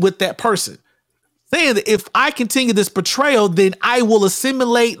be with that person. Saying that if I continue this portrayal, then I will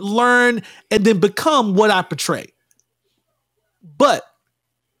assimilate, learn, and then become what I portray. But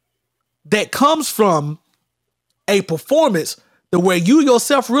that comes from a performance that where you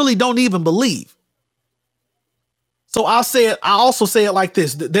yourself really don't even believe. So I also say it like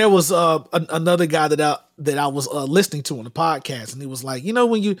this. There was another guy that I was listening to on the podcast, and he was like,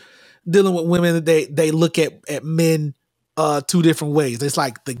 when you dealing with women, they look at men two different ways. It's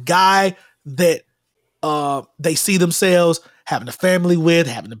like the guy that they see themselves having a family with,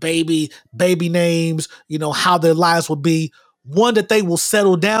 having a baby names, how their lives will be, one that they will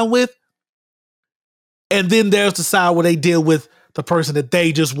settle down with. And then there's the side where they deal with the person that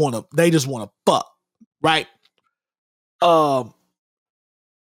they just want to fuck, right? And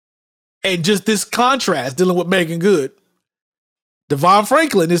just this contrast dealing with Meagan Good. Devon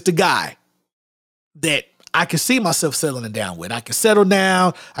Franklin is the guy that I can see myself settling down with. I can settle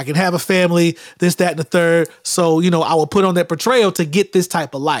down. I can have a family, this, that, and the third. So, I will put on that portrayal to get this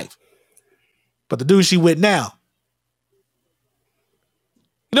type of life. But the dude she with now,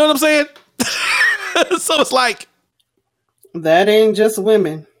 you know what I'm saying? So it's like, that ain't just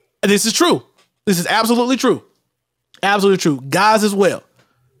women. This is true. This is absolutely true. Absolutely true. Guys as well.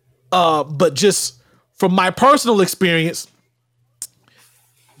 But just from my personal experience,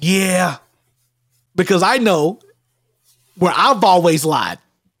 yeah, because I know where I've always lied.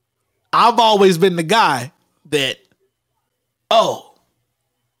 I've always been the guy that, I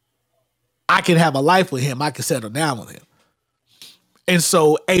can have a life with him. I can settle down with him. And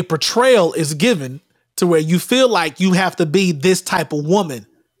so a portrayal is given to where you feel like you have to be this type of woman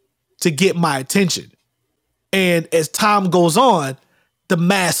to get my attention. And as time goes on, the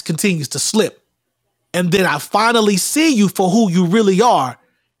mask continues to slip. And then I finally see you for who you really are.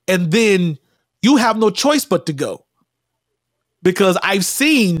 And then you have no choice but to go. Because I've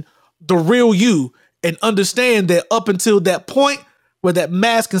seen the real you and understand that up until that point where that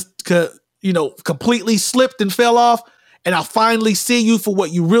mask is, completely slipped and fell off, and I finally see you for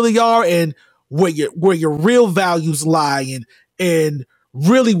what you really are and where your real values lie and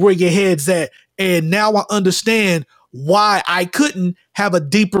really where your head's at. And now I understand why I couldn't have a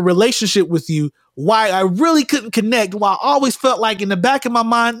deeper relationship with you, why I really couldn't connect, why I always felt like in the back of my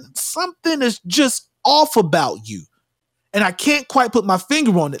mind, something is just off about you. And I can't quite put my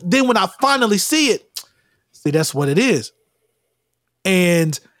finger on it. Then when I finally see it, that's what it is.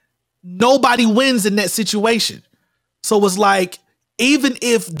 And nobody wins in that situation. So it's like, even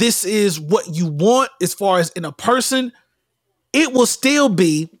if this is what you want as far as in a person, it will still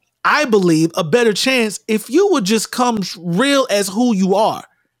be, I believe, a better chance if you would just come real as who you are.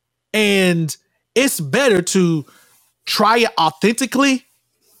 And it's better to try it authentically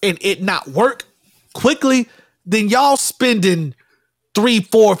and it not work quickly than y'all spending 3,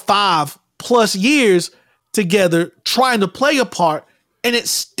 4, 5+ years together trying to play a part and it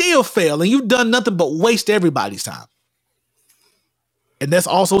still fail. And you've done nothing but waste everybody's time. And that's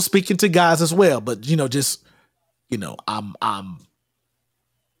also speaking to guys as well. But, I'm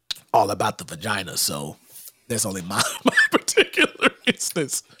all about the vagina. So that's only my particular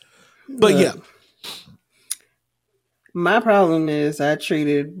instance. But yeah. My problem is I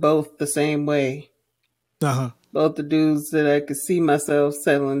treated both the same way. Both the dudes that I could see myself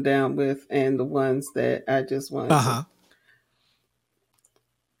settling down with and the ones that I just wanted to.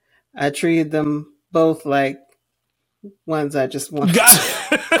 I treated them both like ones I just wanted.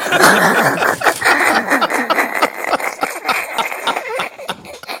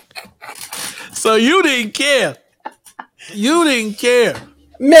 So you didn't care. You didn't care.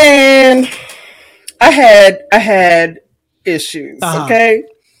 Man, I had issues, okay?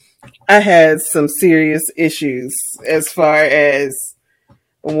 I had some serious issues as far as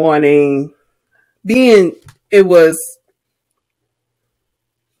wanting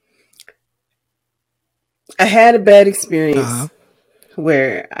I had a bad experience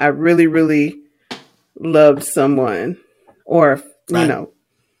where I really, really loved someone or,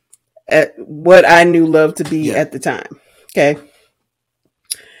 at what I knew love to be at the time. Okay.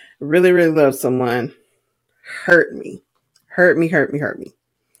 Really, really loved someone. Hurt me.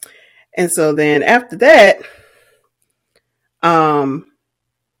 And so then after that,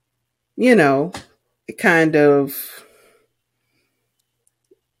 it kind of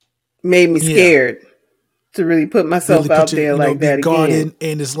made me Yeah. scared to really put myself Really out put your, there like be that guarded, again.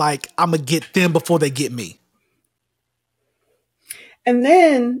 and it's like I'm gonna get them before they get me. And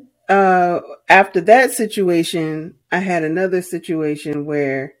then after that situation, I had another situation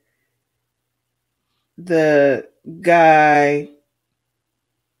where the guy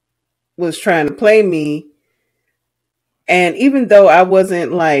was trying to play me. And even though I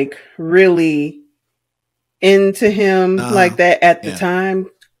wasn't like really into him like that at the Yeah. time,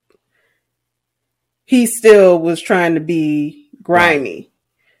 he still was trying to be grimy. Right.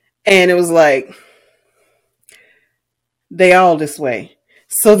 And it was like, they all this way.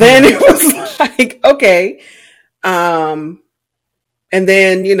 So then it was like, okay. And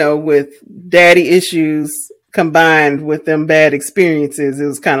then, with daddy issues combined with them bad experiences, it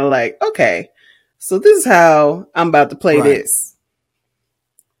was kind of like, okay, so this is how I'm about to play this.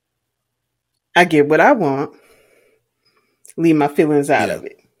 I get what I want. Leave my feelings out of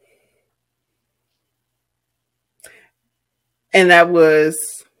it. And that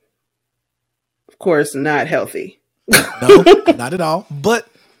was, of course, not healthy. No, not at all. But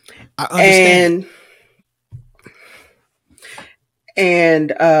I understand. And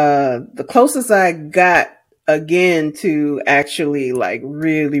the closest I got again to actually like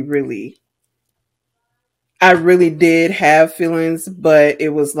really, I really did have feelings, but it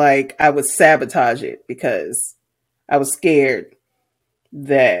was like I would sabotage it because I was scared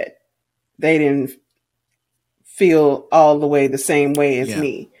that they didn't feel all the way the same way as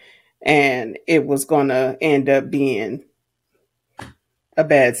me. And it was going to end up being a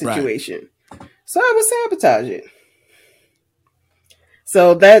bad situation. Right. So I would sabotage it.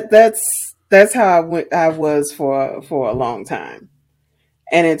 So that's how I was for a long time.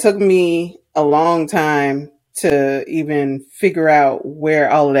 And it took me a long time to even figure out where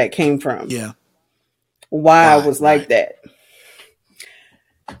all of that came from. Yeah. Why I was like that.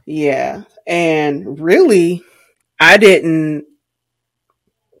 Yeah. And really, I didn't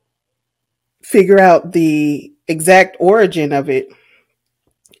figure out the exact origin of it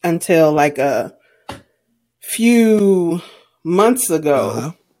until like a few months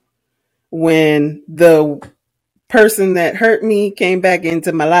ago when the person that hurt me came back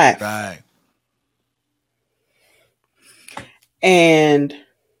into my life. Right. And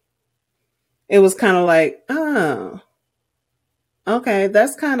it was kind of like, oh, okay,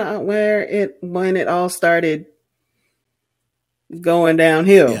 that's kind of when it all started going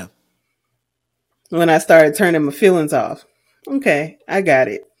downhill. Yeah. When I started turning my feelings off. Okay, I got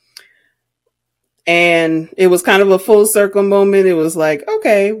it. And it was kind of a full circle moment. It was like,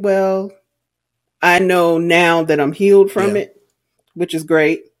 okay, well, I know now that I'm healed from it, which is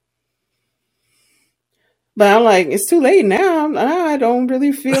great. But I'm like, it's too late now. I don't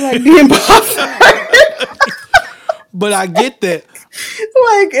really feel like being bothered. But I get that.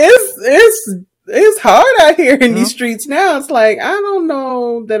 Like, it's hard out here in these streets now. It's like, I don't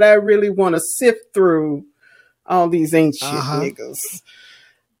know that I really want to sift through all these ain't shit niggas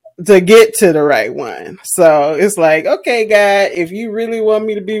to get to the right one. So it's like, okay, God, if you really want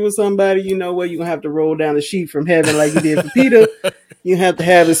me to be with somebody, you know what? You're going to have to roll down the sheet from heaven like you did for Peter. You have to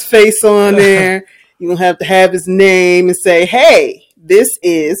have his face on there. You're going to have to have his name and say, hey, this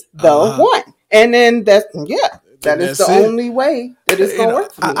is the one. And then that is the only way that it's going to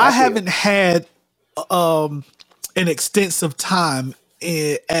work for me. I haven't had an extensive time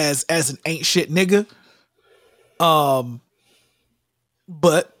as an ain't shit nigga.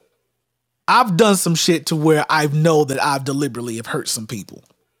 But I've done some shit to where I know that I've deliberately have hurt some people.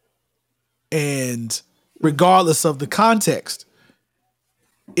 And regardless of the context,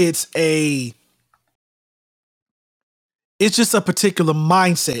 it's just a particular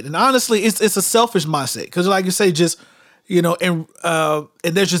mindset. And honestly, it's a selfish mindset. Because like you say, just, and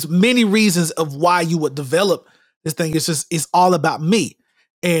there's just many reasons of why you would develop this thing. It's all about me.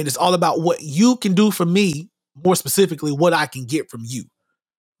 And it's all about what you can do for me, more specifically, what I can get from you.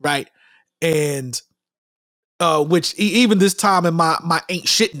 Right. And which even this time in my ain't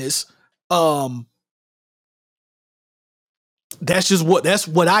shitness, that's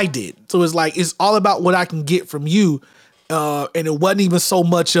what I did. So it's like, it's all about what I can get from you. And it wasn't even so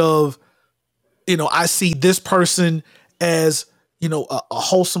much of, I see this person as, a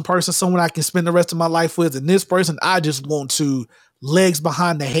wholesome person, someone I can spend the rest of my life with. And this person, I just want to legs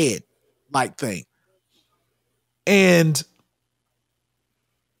behind the head like thing. And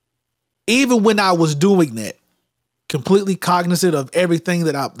even when I was doing that, completely cognizant of everything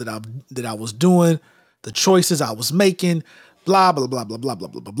that I was doing, the choices I was making, blah, blah, blah, blah, blah, blah,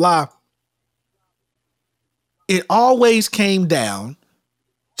 blah, blah, blah. It always came down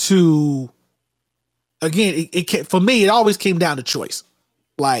to, again, for me, it always came down to choice.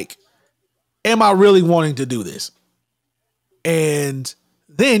 Like, am I really wanting to do this? And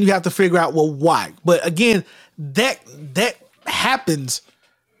then you have to figure out, well, why? But again, that happens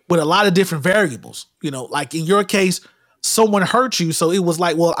with a lot of different variables. You know, like in your case, someone hurt you, so it was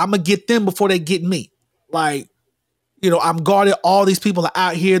like, well, I'm gonna get them before they get me. Like, you know, I'm guarded. All these people are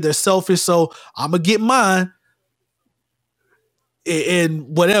out here, they're selfish, so I'm gonna get mine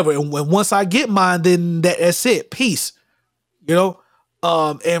and whatever. And once I get mine, then that's it. Peace. You know?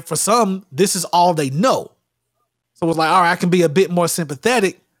 And for some, this is all they know. So it's like, all right, I can be a bit more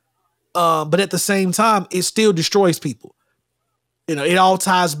sympathetic, but at the same time, it still destroys people. You know, it all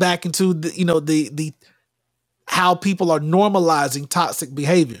ties back into the how people are normalizing toxic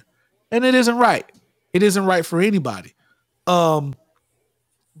behavior, and it isn't right. It isn't right for anybody. But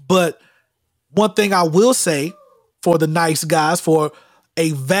one thing I will say for the nice guys, for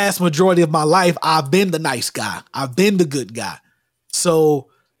a vast majority of my life, I've been the nice guy. I've been the good guy. So,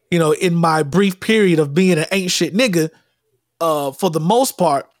 you know, in my brief period of being an ain't shit nigga, for the most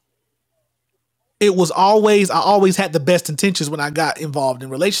part, I always had the best intentions when I got involved in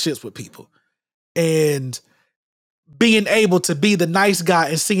relationships with people. And being able to be the nice guy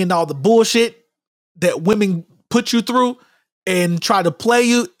and seeing all the bullshit that women put you through and try to play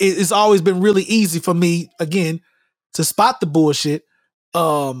you, it's always been really easy for me, again, to spot the bullshit.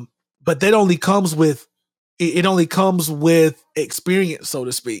 But that only comes with experience, so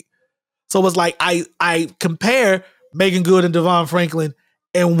to speak. So it's like I compare Meagan Good and Devon Franklin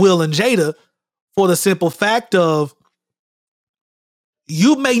and Will and Jada for the simple fact of,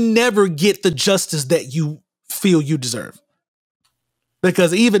 you may never get the justice that you feel you deserve.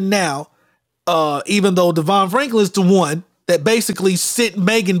 Because even now, even though Devon Franklin is the one that basically sent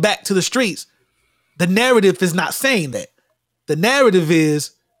Megan back to the streets, the narrative is not saying that. The narrative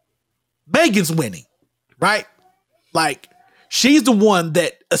is Megan's winning, right? Like, she's the one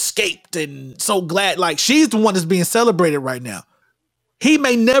that escaped and so glad. Like, she's the one that's being celebrated right now. He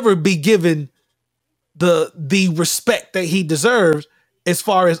may never be given the respect that he deserves, as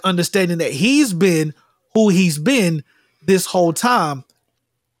far as understanding that he's been who he's been this whole time.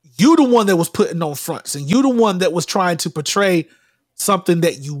 You the one that was putting on fronts, and you the one that was trying to portray something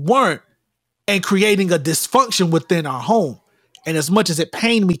that you weren't, and creating a dysfunction within our home. And as much as it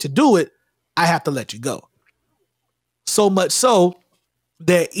pained me to do it, I have to let you go. So much so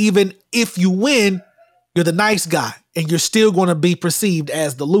that even if you win, you're the nice guy and you're still going to be perceived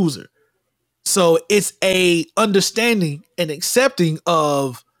as the loser. So it's a understanding and accepting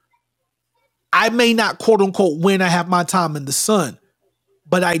of, I may not quote unquote win, I have my time in the sun,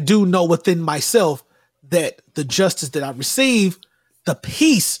 but I do know within myself that the justice that I receive, the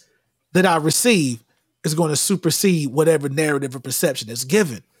peace that I receive, is going to supersede whatever narrative or perception is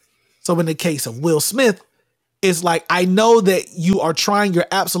given. So in the case of Will Smith, it's like, I know that you are trying your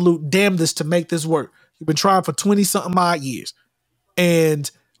absolute damnedest to make this work. You've been trying for 20 something odd years. And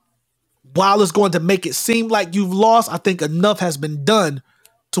while it's going to make it seem like you've lost, I think enough has been done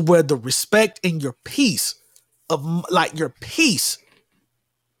to where the respect and your peace will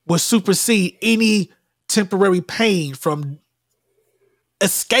supersede any temporary pain from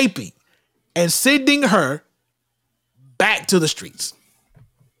escaping and sending her back to the streets,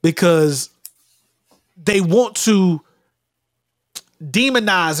 because they want to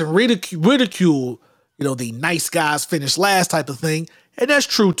demonize and ridicule, you know, the nice guys finish last type of thing. And that's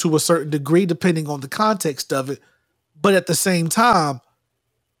true to a certain degree, depending on the context of it. But at the same time,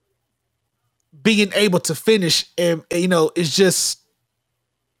 being able to finish, and, you know, it's just,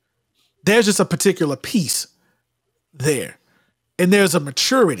 there's just a particular peace there. And there's a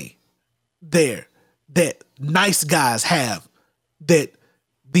maturity there that nice guys have, that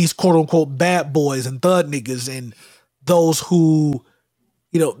these quote unquote bad boys and thug niggas and those who,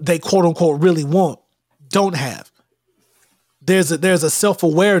 you know, they quote unquote really want, don't have. There's a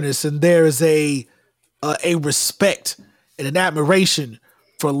self-awareness, and there's a respect and an admiration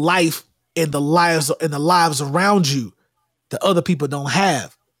for life and the lives around you that other people don't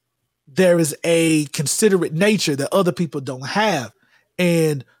have. There is a considerate nature that other people don't have.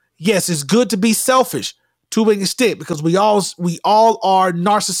 And yes, it's good to be selfish to an extent, because we all are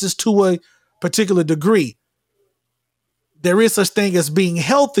narcissists to a particular degree. There is such thing as being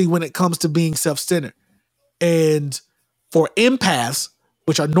healthy when it comes to being self-centered. And for empaths,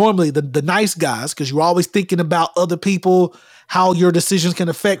 which are normally the nice guys, because you're always thinking about other people, how your decisions can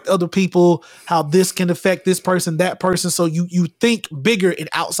affect other people, how this can affect this person, that person. So you think bigger and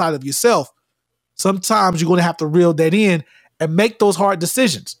outside of yourself. Sometimes you're going to have to reel that in and make those hard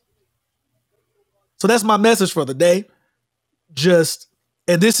decisions. So that's my message for the day. Just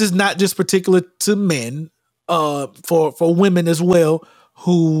and this is not just particular to men, for women as well,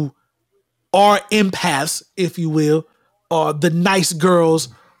 who are empaths, if you will, or the nice girls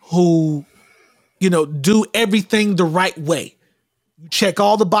who, do everything the right way. You check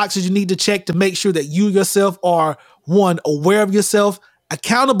all the boxes you need to check to make sure that you yourself are, one, aware of yourself,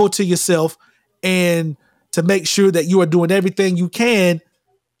 accountable to yourself, and to make sure that you are doing everything you can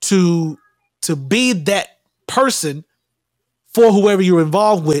to be that person for whoever you're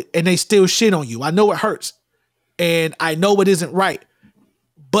involved with, and they still shit on you. I know it hurts, and I know it isn't right,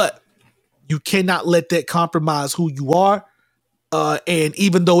 but you cannot let that compromise who you are. And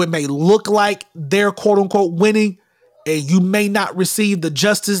even though it may look like they're quote unquote winning, and you may not receive the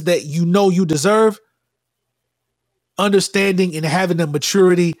justice that you know you deserve, understanding and having the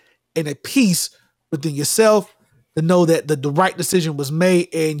maturity and a peace within yourself to know that the right decision was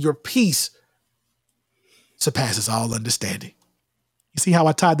made, and your peace surpasses all understanding. You see how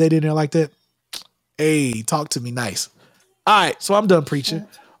I tied that in there like that? Hey, talk to me nice. All right, so I'm done preaching.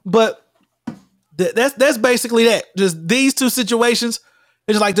 But that's basically that. Just these two situations.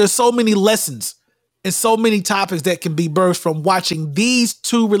 It's like there's so many lessons and so many topics that can be birthed from watching these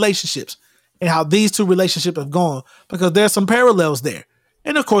two relationships and how these two relationships have gone, because there's some parallels there.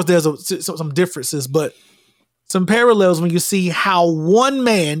 And of course, there's some differences, but some parallels when you see how one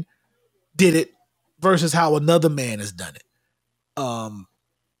man did it versus how another man has done it.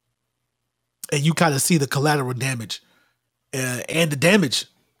 And you kind of see the collateral damage and the damage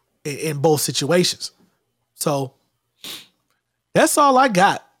in both situations. So that's all I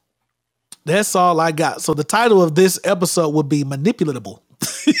got. That's all I got. So the title of this episode would be Manipulatable.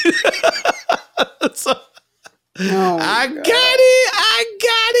 So, I got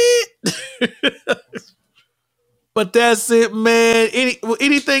it. But that's it, man.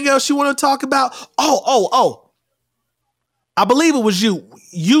 Anything else you want to talk about? Oh. I believe it was you.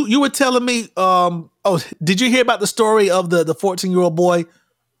 You were telling me, did you hear about the story of the 14-year-old boy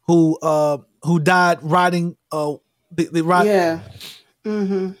who died riding the ride? Yeah.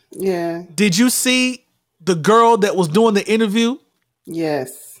 Mm-hmm. Yeah. Did you see the girl that was doing the interview?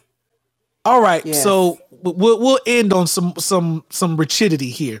 Yes. All right. Yes. So we'll end on some rigidity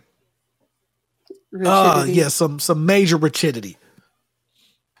here. Rigidity. Yeah, some major rigidity.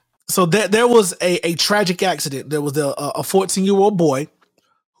 So there was a tragic accident. There was a 14-year-old boy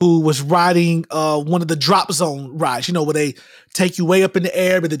who was riding one of the drop zone rides, where they take you way up in the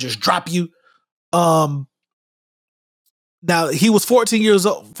air, but they just drop you. Now he was 14 years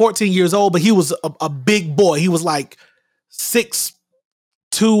old, but he was a big boy. He was like 6'2"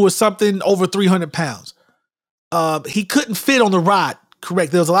 or something, over 300 pounds. He couldn't fit on the ride.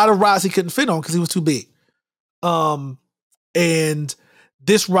 Correct. There was a lot of rides he couldn't fit on because he was too big. And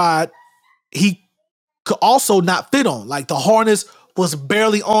this ride, he could also not fit on. Like the harness was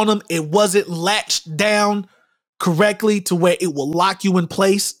barely on him. It wasn't latched down correctly to where it will lock you in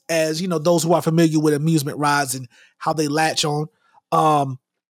place, as those who are familiar with amusement rides and how they latch on.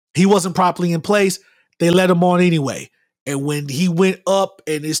 He wasn't properly in place. They let him on anyway. And when he went up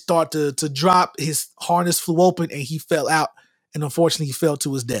and it started to drop, his harness flew open and he fell out. And unfortunately, he fell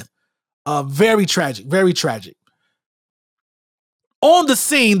to his death. Very tragic, very tragic. On the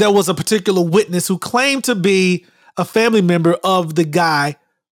scene, there was a particular witness who claimed to be a family member of the guy,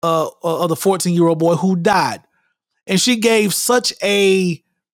 of the 14-year-old boy who died. And she gave such a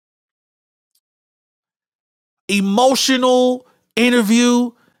emotional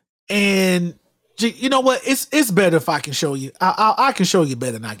interview. And you know what? It's better if I can show you. I can show you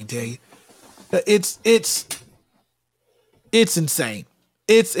better than I can tell you. It's insane.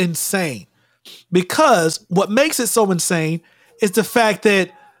 It's insane. Because what makes it so insane is the fact that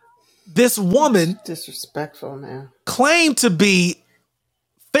this woman, disrespectful now, claimed to be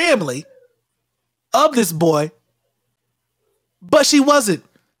family of this boy, but she wasn't.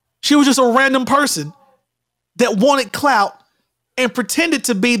 She was just a random person that wanted clout and pretended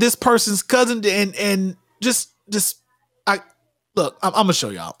to be this person's cousin. And I'm gonna show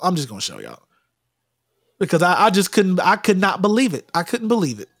y'all. I'm just gonna show y'all because I could not believe it. I couldn't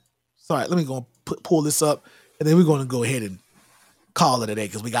believe it. Sorry, let me go pull this up, and then we're gonna go ahead and call it a day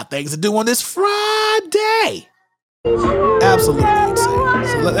because we got things to do on this Friday. Absolutely insane.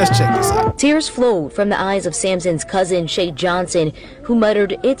 So let's check this out. Tears flowed from the eyes of Samson's cousin, Shay Johnson, who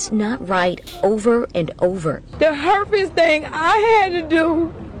muttered, "It's not right," over and over. The herpes thing I had to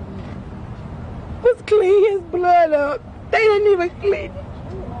do was clean his blood up. They didn't even clean it.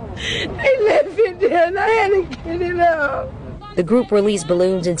 They left it there and I had to get it up. The group released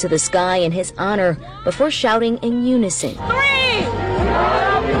balloons into the sky in his honor before shouting in unison. 3!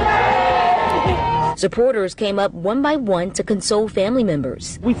 Supporters came up one by one to console family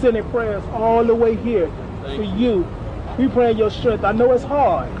members. We sending prayers all the way here for you. We praying your strength. I know it's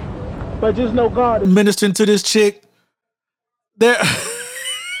hard, but just know God is ministering to this chick. They're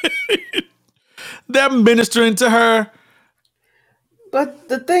ministering to her. But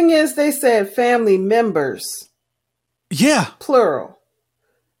the thing is, they said family members. Yeah. Plural.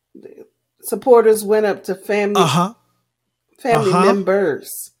 Supporters went up to family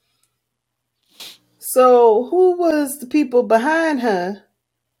members. So who was the people behind her?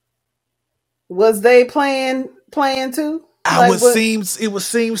 Was they playing too? It would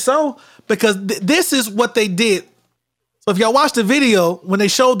seem so, because this is what they did. So if y'all watch the video, when they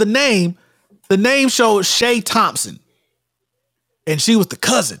showed the name showed Shay Thompson. And she was the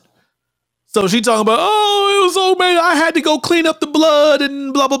cousin. So she talking about, it was so bad, I had to go clean up the blood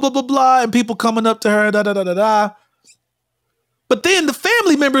and blah, blah, blah, blah, blah. And people coming up to her, da, da, da, da, da. But then the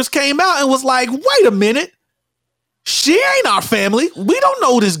family members came out and was like, wait a minute. She ain't our family. We don't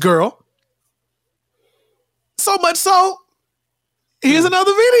know this girl. So much so, here's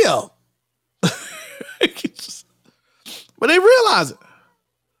another video. But they realize it.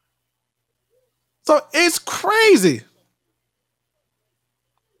 So it's crazy.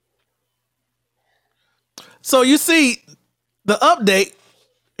 So you see the update,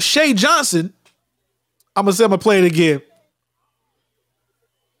 Shay Johnson, I'm going to play it again.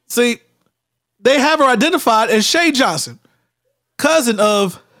 See, they have her identified as Shay Johnson, cousin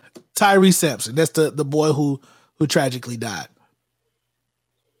of Tyrese Sampson. That's the boy who tragically died.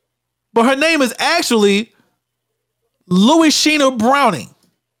 But her name is actually Louisina Browning.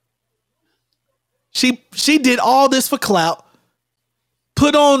 She did all this for clout,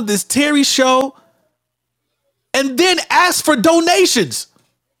 put on this Terry show, and then asked for donations.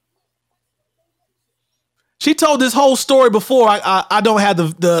 She told this whole story before. I don't have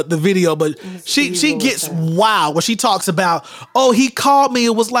the video, but she gets wild when she talks about, he called me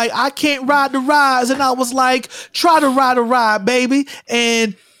and was like, I can't ride the rides. And I was like, try to ride a ride, baby.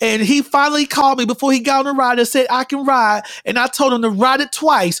 And he finally called me before he got on the ride and said, I can ride. And I told him to ride it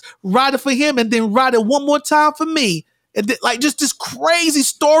twice, ride it for him, and then ride it one more time for me. And just this crazy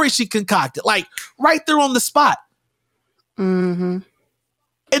story she concocted, like right there on the spot. Mm-hmm.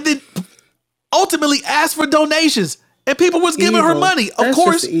 And then ultimately asked for donations, and people was giving her money. Of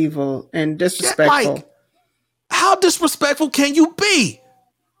course, just evil and disrespectful. Like, how disrespectful can you be?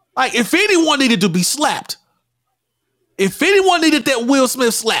 Like, if anyone needed to be slapped, if anyone needed that Will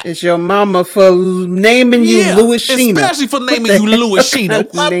Smith slap, it's your mama for naming you Louisina, especially for naming you Louisina.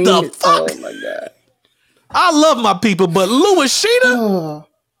 What the fuck? Oh my god! I love my people, but Louisina,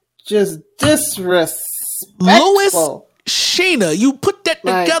 just disrespectful. Louisina, you put that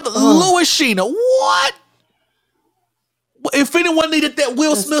together, Louisina. What? If anyone needed that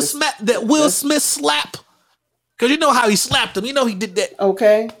Will Smith slap, because you know how he slapped him, you know he did that.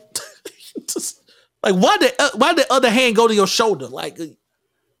 Okay. Like, why did the other hand go to your shoulder? Like,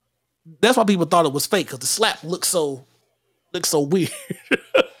 that's why people thought it was fake, because the slap looked so weird.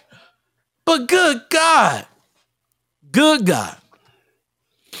 But good God,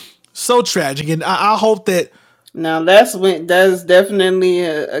 so tragic, and I hope that. Now that's definitely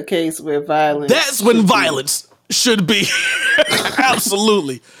a case where violence. That's when violence should be.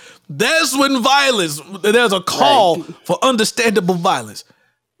 Absolutely, that's when violence. There's a call for understandable violence.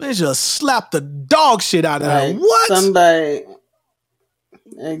 They just slap the dog shit out of her. What? Somebody.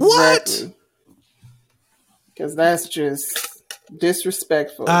 Exactly. What? Because that's just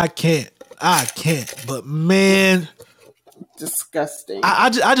disrespectful. I can't. But man, disgusting.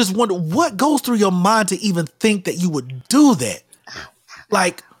 I just wonder what goes through your mind to even think that you would do that.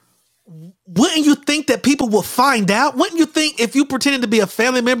 Like, wouldn't you think that people would find out? Wouldn't you think if you pretended to be a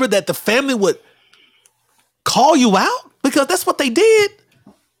family member that the family would call you out? Because that's what they did.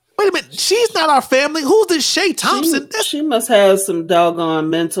 Wait a minute, she's not our family. Who's this Shay Thompson? She must have some doggone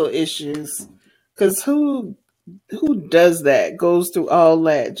mental issues. Because who does that? Goes through all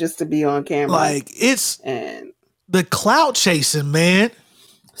that just to be on camera? Like, it's the clout chasing, man.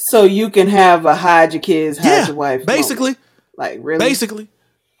 So you can have a hide your kids, hide your wife. Basically. Moment. Like, really? Basically.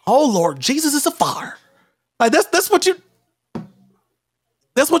 Oh Lord, Jesus is a fire. Like, that's what you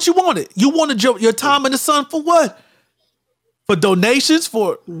wanted. You wanted your time in the sun for what? For donations?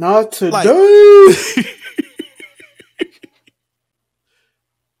 For not today. Like,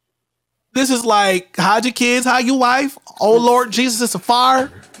 this is like, hide your kids, hide your wife. Oh Lord, Jesus is a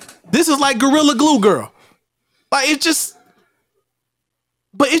fire. This is like Gorilla Glue Girl. Like, it's just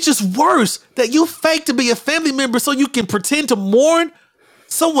worse that you fake to be a family member so you can pretend to mourn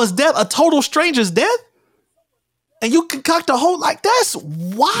someone's death, a total stranger's death, and you concoct a whole, like, that's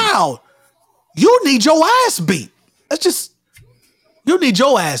wild. you need your ass beat. That's just, you need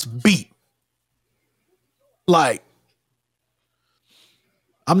your ass beat. Like,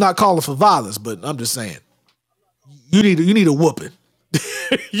 I'm not calling for violence, but I'm just saying, you need a whooping.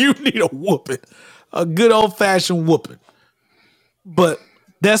 You need a whooping. A good old fashioned whooping. But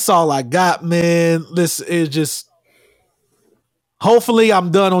that's all I got, man. Listen, it's just, hopefully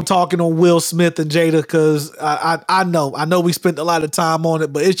I'm done on talking on Will Smith and Jada, because I know we spent a lot of time on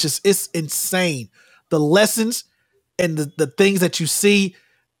it, but it's insane. The lessons and the things that you see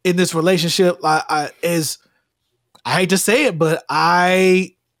in this relationship is, I hate to say it, but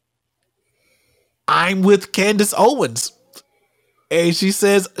I'm with Candace Owens. And she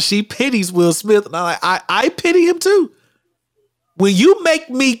says she pities Will Smith. And I'm like, I pity him too. When you make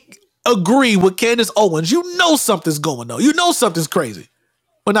me agree with Candace Owens, you know something's going on. You know something's crazy.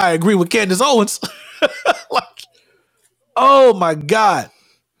 When I agree with Candace Owens. Like, oh my God.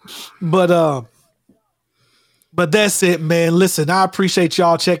 But that's it, man. Listen, I appreciate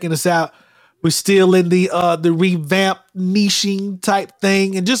y'all checking us out. We're still in the revamp niching type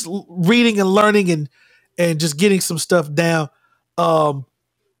thing, and just reading and learning and just getting some stuff down. I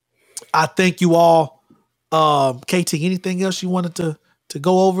thank you all. KT, anything else you wanted to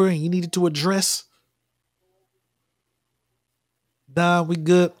go over and you needed to address? Nah, we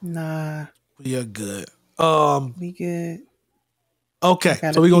good. Nah, we are good. We good. Okay,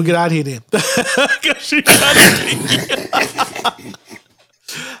 so we're gonna get out of here then.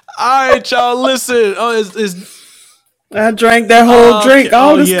 All right, y'all. Listen. I drank that whole drink.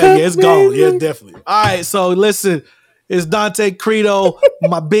 All this cup, it's gone. Yeah, definitely. All right, so listen. It's Dante Credo,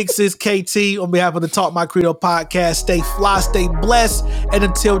 my big sis KT, on behalf of the Talk My Credo podcast. Stay fly, stay blessed, and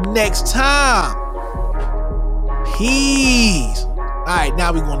until next time, peace. All right,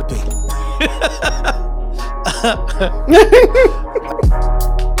 now we're going to pee.